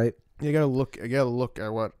too, right? You gotta look at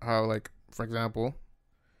how like, for example,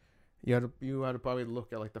 you had to probably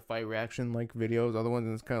look at like the fight reaction like videos, other ones,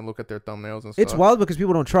 and just kind of look at their thumbnails and stuff. It's wild because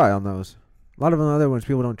people don't try on those. A lot of the other ones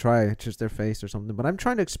people don't try. It's just their face or something. But I'm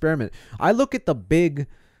trying to experiment. I look at the big,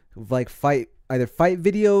 like either fight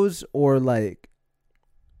videos or like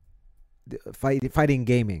fighting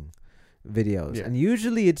gaming videos, Yeah. and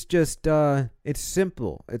usually it's just it's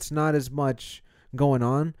simple. It's not as much going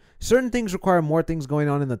on. Certain things require more things going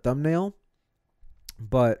on in the thumbnail,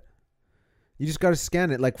 but you just gotta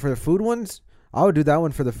scan it. Like for the food ones, I would do that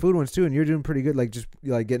one for the food ones too, and you're doing pretty good. Like just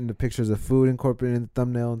like getting the pictures of food incorporated in the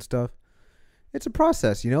thumbnail and stuff. It's a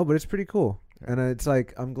process, but it's pretty cool. Yeah. And it's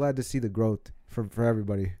like I'm glad to see the growth for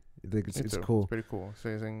everybody. Like it's cool. It's pretty cool.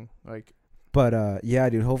 Saying like, But yeah,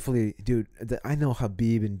 dude. Hopefully, dude. I know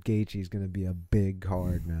Habib and Gaethje is gonna be a big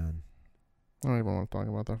card, man. I don't even want to talk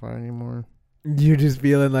about that fight anymore. You're just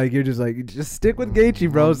feeling like just stick with Gaethje,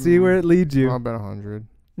 bro. See where it leads you. I'll bet 100.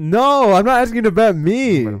 No, I'm not asking you to bet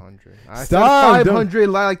me, I'll bet 100. I Stop, said 500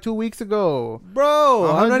 like 2 weeks ago. bro.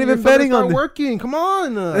 I'm not 100, even your betting feathers on start working. Come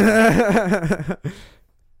on.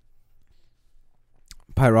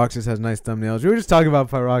 Pyroxis has nice thumbnails. We were just talking about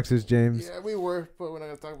Pyroxis, James. Yeah, we were, but we're not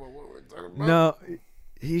gonna talk about what we're talking about. No,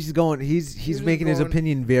 he's going. He's making his going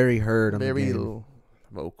opinion very heard on the very game.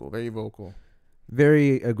 very vocal.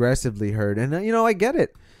 Very aggressively heard, and I get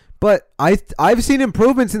it. But I've seen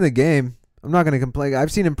improvements in the game. I'm not gonna complain.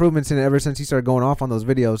 I've seen improvements in it ever since he started going off on those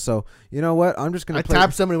videos. So you know what? I'm just gonna. I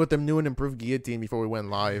tapped somebody with them new and improved guillotine before we went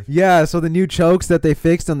live. Yeah. So the new chokes that they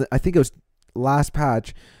fixed on I think it was last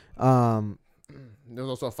patch. There was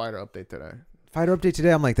also a fighter update today. Fighter update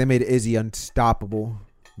today. I'm like, they made Izzy unstoppable.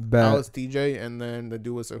 That was TJ, and then the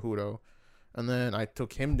dude was Cejudo. And then I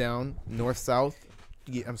took him down north-south.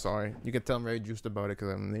 Yeah, I'm sorry. You can tell I'm very juiced about it because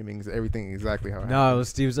I'm naming everything exactly how it No, it happened. was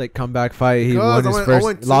Steve's like comeback fight. He Because won his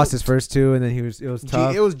first, lost his first two, and then it was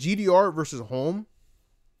tough. It was GDR versus Home.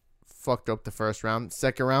 Fucked up the first round.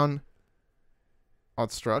 Second round,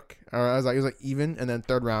 outstruck. Or it was like even, and then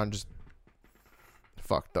third round just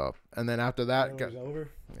fucked up. And then after that, over.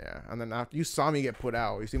 yeah. And then after you saw me get put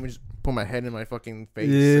out, you see me just put my head in my fucking face,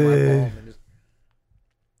 Yeah. and my palm, and just.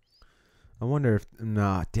 I wonder if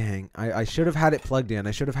dang. I should have had it plugged in.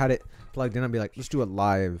 I should have had it plugged in and be like, let's do it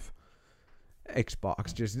live.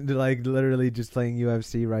 Xbox, just like literally just playing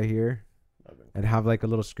UFC right here, and have like a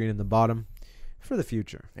little screen in the bottom for the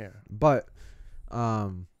future. Yeah. But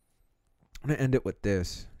I'm gonna end it with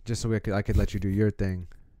this, just so I could let you do your thing.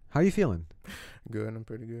 How you feeling? Good. I'm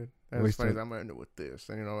pretty good. Always As funny took- as I'm gonna end it with this,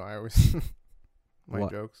 and I always my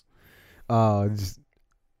What? jokes. Just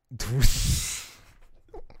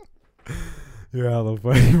you're hella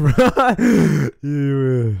funny, bro.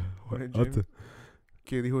 You. What did James?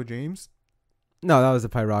 Keely James? No, that was the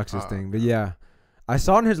Pyroxis Oh, thing. But okay. yeah, I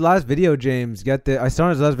saw in his last video, James. I saw in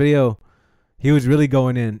his last video, he was really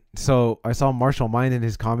going in. So I saw Marshall Mine in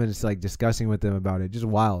his comments, like discussing with him about it. Just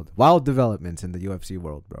wild developments in the UFC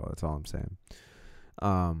world, bro. That's all I'm saying.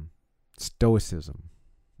 Stoicism,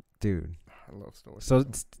 dude. I love stories. So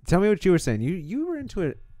tell me what you were saying. You were into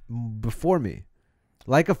it before me,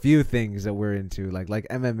 like a few things that we're into, like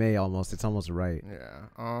MMA. Almost, it's almost right.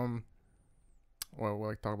 Yeah.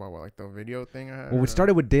 Well, talk about like the video thing I had. Well, we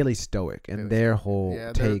started with Daily Stoic and Daily their Stoic. whole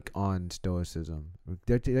Yeah, take on stoicism.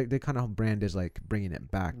 Their kind of brand is like bringing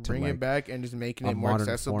it back to bring like it back and just making a it more modern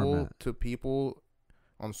accessible format. to people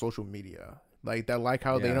on social media. Like that, like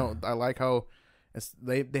how they Yeah. don't. I like how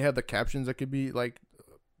they have the captions that could be like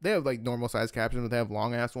they have like normal size captions, but they have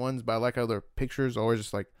long ass ones. But I like how their pictures are always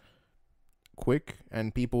just like quick,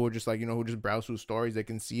 and people just like who just browse through stories, they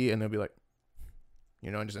can see it and they'll be like,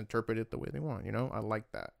 and just interpret it the way they want. I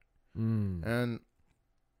like that. And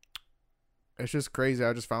it's just crazy.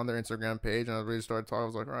 I just found their Instagram page and I really started talking. I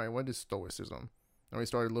was like, all right, what is stoicism? and we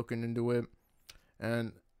started looking into it,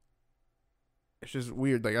 and it's just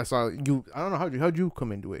weird. Like I saw you. I don't know how'd you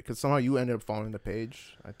come into it, because somehow you ended up following the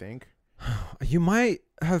page. I think You might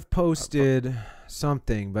have posted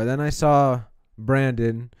something, but then I saw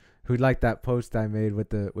Brandon, who liked that post I made with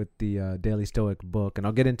the Daily Stoic book, and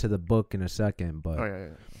I'll get into the book in a second.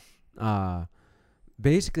 But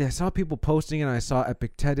basically, I saw people posting, and I saw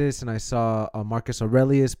Epictetus, and I saw Marcus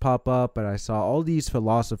Aurelius pop up, and I saw all these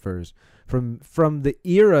philosophers from the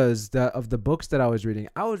eras of the books that I was reading.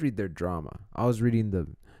 I was reading their drama. I was reading the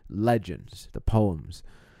legends, the poems.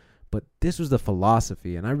 But this was the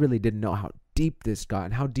philosophy, and I really didn't know how deep this got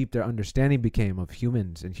and how deep their understanding became of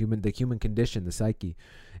humans and the human condition, the psyche.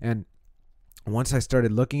 And once I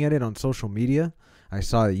started looking at it on social media, I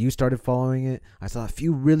saw that you started following it. I saw a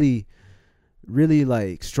few really, really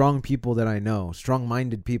like strong people that I know,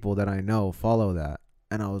 strong-minded people that I know follow that.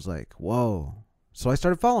 And I was like, whoa. So I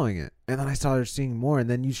started following it. And then I started seeing more. And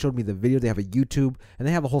then you showed me the video. They have a YouTube, and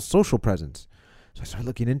they have a whole social presence. So I started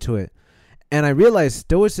looking into it. And I realized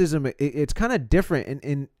Stoicism, it's kind of different.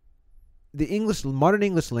 In the modern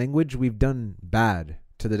English language, we've done bad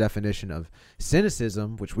to the definition of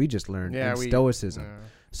cynicism, which we just learned, and Stoicism. Yeah.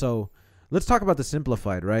 So let's talk about the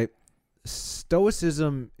simplified, right?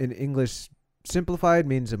 Stoicism in English, simplified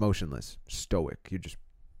means emotionless. Stoic.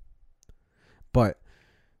 But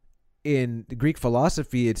in the Greek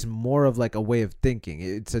philosophy, it's more of like a way of thinking.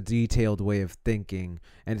 It's a detailed way of thinking.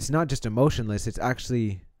 And it's not just emotionless.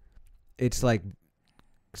 It's like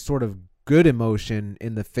sort of good emotion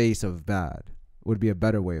in the face of bad would be a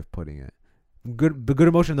better way of putting it. Good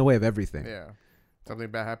emotion in the way of everything. Yeah.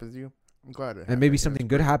 Something bad happens to you. I'm glad it. And maybe something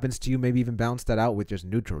good happens to you. Maybe even balance that out with just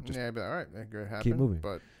neutral. Just but all right, good happen. Keep moving.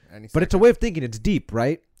 But it's a way of thinking. It's deep,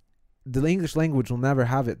 right? The English language will never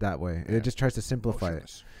have it that way. Yeah. It just tries to simplify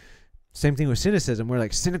it. Same thing with cynicism, where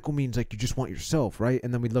like cynical means like you just want yourself, right?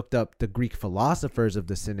 And then we looked up the Greek philosophers of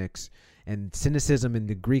the cynics, and cynicism in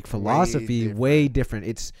the Greek philosophy way different.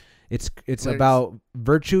 It's about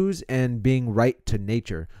virtues and being right to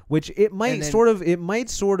nature, which it might sort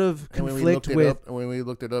of conflict with. When we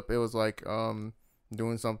looked it up, it was like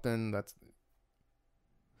doing something that's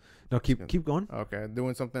keep going. Okay,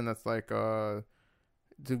 doing something that's like to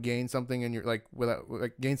gain something in your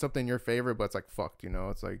gain something in your favor, but it's like fucked,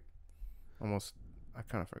 it's like almost. I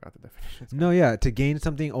kind of forgot the definition. No, yeah, to gain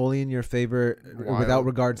something only in your favor without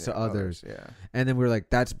regards to others. Yeah. And then we were like,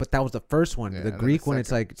 that was the first one. Yeah, the Greek one, it's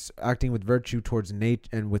like acting with virtue towards nature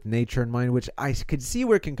and with nature in mind, which I could see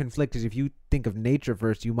where it can conflict. Is if you think of nature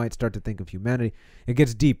first, you might start to think of humanity. It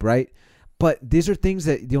gets deep, right? But these are things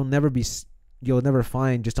that you'll never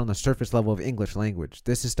find just on the surface level of English language.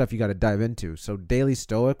 This is stuff you got to dive into. So Daily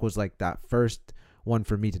Stoic was like that first one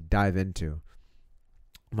for me to dive into.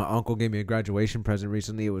 My uncle gave me a graduation present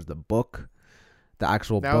recently. It was the book, the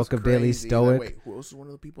actual book of Daily Stoic. Wait, who else is one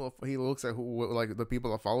of the people? He looks at the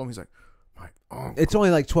people that follow him. He's like, my uncle. It's only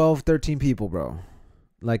like 12, 13 people, bro.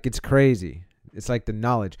 Like, it's crazy. It's like the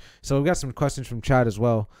knowledge. So we got some questions from chat as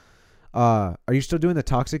well. Are you still doing the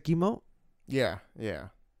toxic emote? Yeah.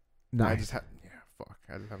 Nice. I just have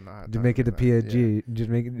not had to make it a PNG. Yeah. Just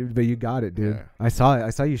make it, but you got it, dude. Yeah. I saw it. I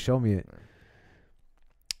saw you show me it. Yeah.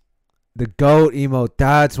 The goat emote.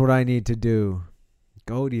 That's what I need to do.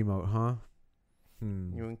 Goat emote, huh?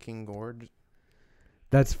 You and King Gorge.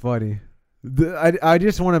 That's funny. I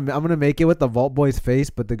just want to. I'm gonna make it with the Vault Boy's face,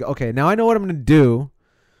 but okay. Now I know what I'm gonna do.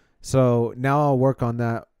 So now I'll work on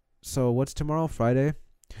that. So what's tomorrow? Friday.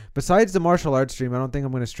 Besides the martial arts stream, I don't think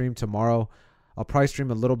I'm gonna stream tomorrow. I'll probably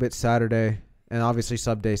stream a little bit Saturday, and obviously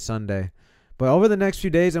sub day Sunday. But over the next few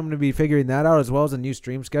days, I'm gonna be figuring that out, as well as a new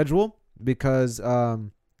stream schedule, because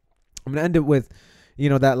I'm going to end it with,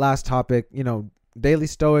 that last topic, Daily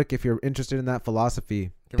Stoic. If you're interested in that philosophy,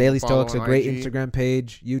 Daily Stoic's a great IG. Instagram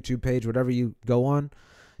page, YouTube page, whatever you go on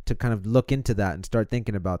to kind of look into that and start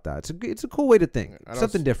thinking about that. It's a cool way to think.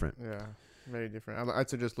 Something different. Yeah, very different. I'd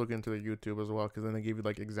suggest look into the YouTube as well, because then they give you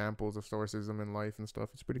like examples of Stoicism in life and stuff.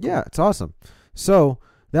 It's pretty cool. Yeah, it's awesome. So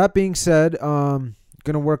that being said, going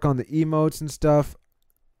to work on the emotes and stuff.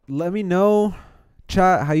 Let me know,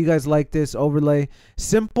 chat, how you guys like this overlay.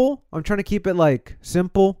 Simple. I'm trying to keep it like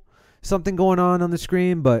simple. Something going on the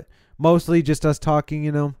screen, but mostly just us talking,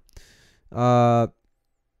 We're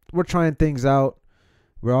trying things out.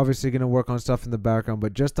 We're obviously going to work on stuff in the background,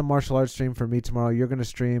 but just the martial arts stream for me tomorrow. You're going to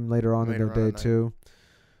stream later on in the day too.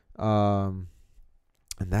 And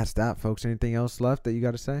that's that, folks. Anything else left that you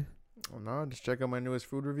got to say? Oh, no, just check out my newest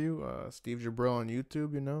food review, Steve Jabril on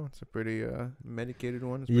YouTube. It's a pretty medicated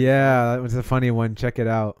one. Yeah, that was a funny one. Check it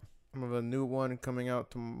out. I have a new one coming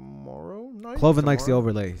out tomorrow night. Cloven likes the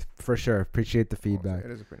overlay for sure. Appreciate the feedback.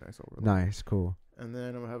 It is a pretty nice overlay. Nice, cool. And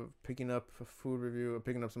then I'm gonna picking up a food review. I'm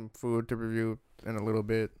picking up some food to review in a little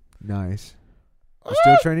bit. Nice. You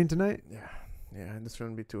still training tonight? Yeah. This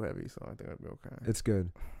shouldn't be too heavy, so I think I'll be okay. It's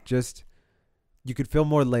good. Just you could feel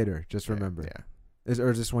more later. Just remember. Yeah.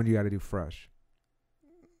 Or is this one you got to do fresh?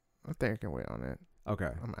 I think I can wait on it.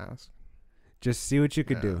 Okay. I'm asked. Just see what you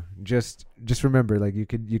could do. Just remember, like you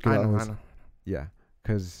could always. I know. Yeah,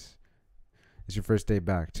 because it's your first day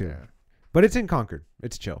back too. Yeah. But it's in Concord.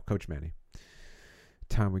 It's chill, Coach Manny.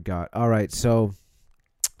 Time we got. All right, so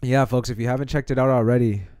yeah, folks, if you haven't checked it out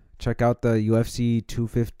already, check out the UFC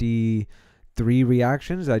 253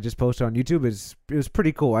 reactions I just posted on YouTube. It was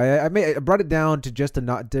pretty cool. I brought it down to just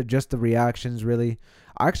the reactions. Really,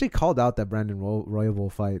 I actually called out that Brandon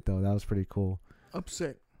Royval fight though. That was pretty cool.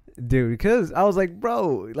 Upset. Dude, because I was like,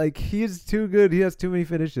 bro, like he's too good. He has too many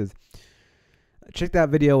finishes. Check that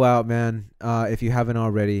video out, man. If you haven't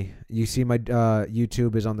already, you see my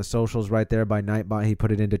YouTube is on the socials right there by Nightbot. He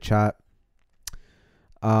put it into chat.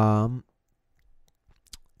 Check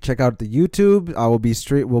out the YouTube. We'll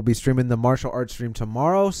be streaming the martial arts stream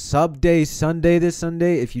tomorrow. Sub day Sunday this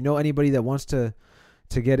Sunday. If you know anybody that wants to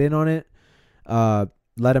get in on it,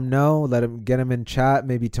 let them know. Get them in chat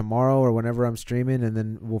maybe tomorrow or whenever I'm streaming, and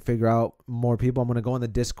then we'll figure out more people. I'm gonna go on the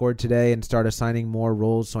Discord today and start assigning more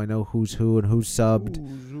roles so I know who's who and who's subbed.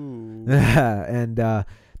 And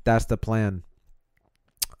that's the plan.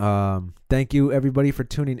 Thank you everybody for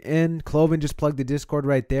tuning in. Cloven just plugged the Discord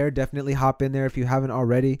right there. Definitely hop in there if you haven't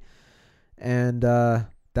already. And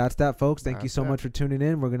that's that, folks. Thank you so much for tuning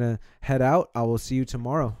in. We're gonna head out. I will see you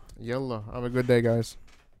tomorrow. Yalla. Have a good day, guys.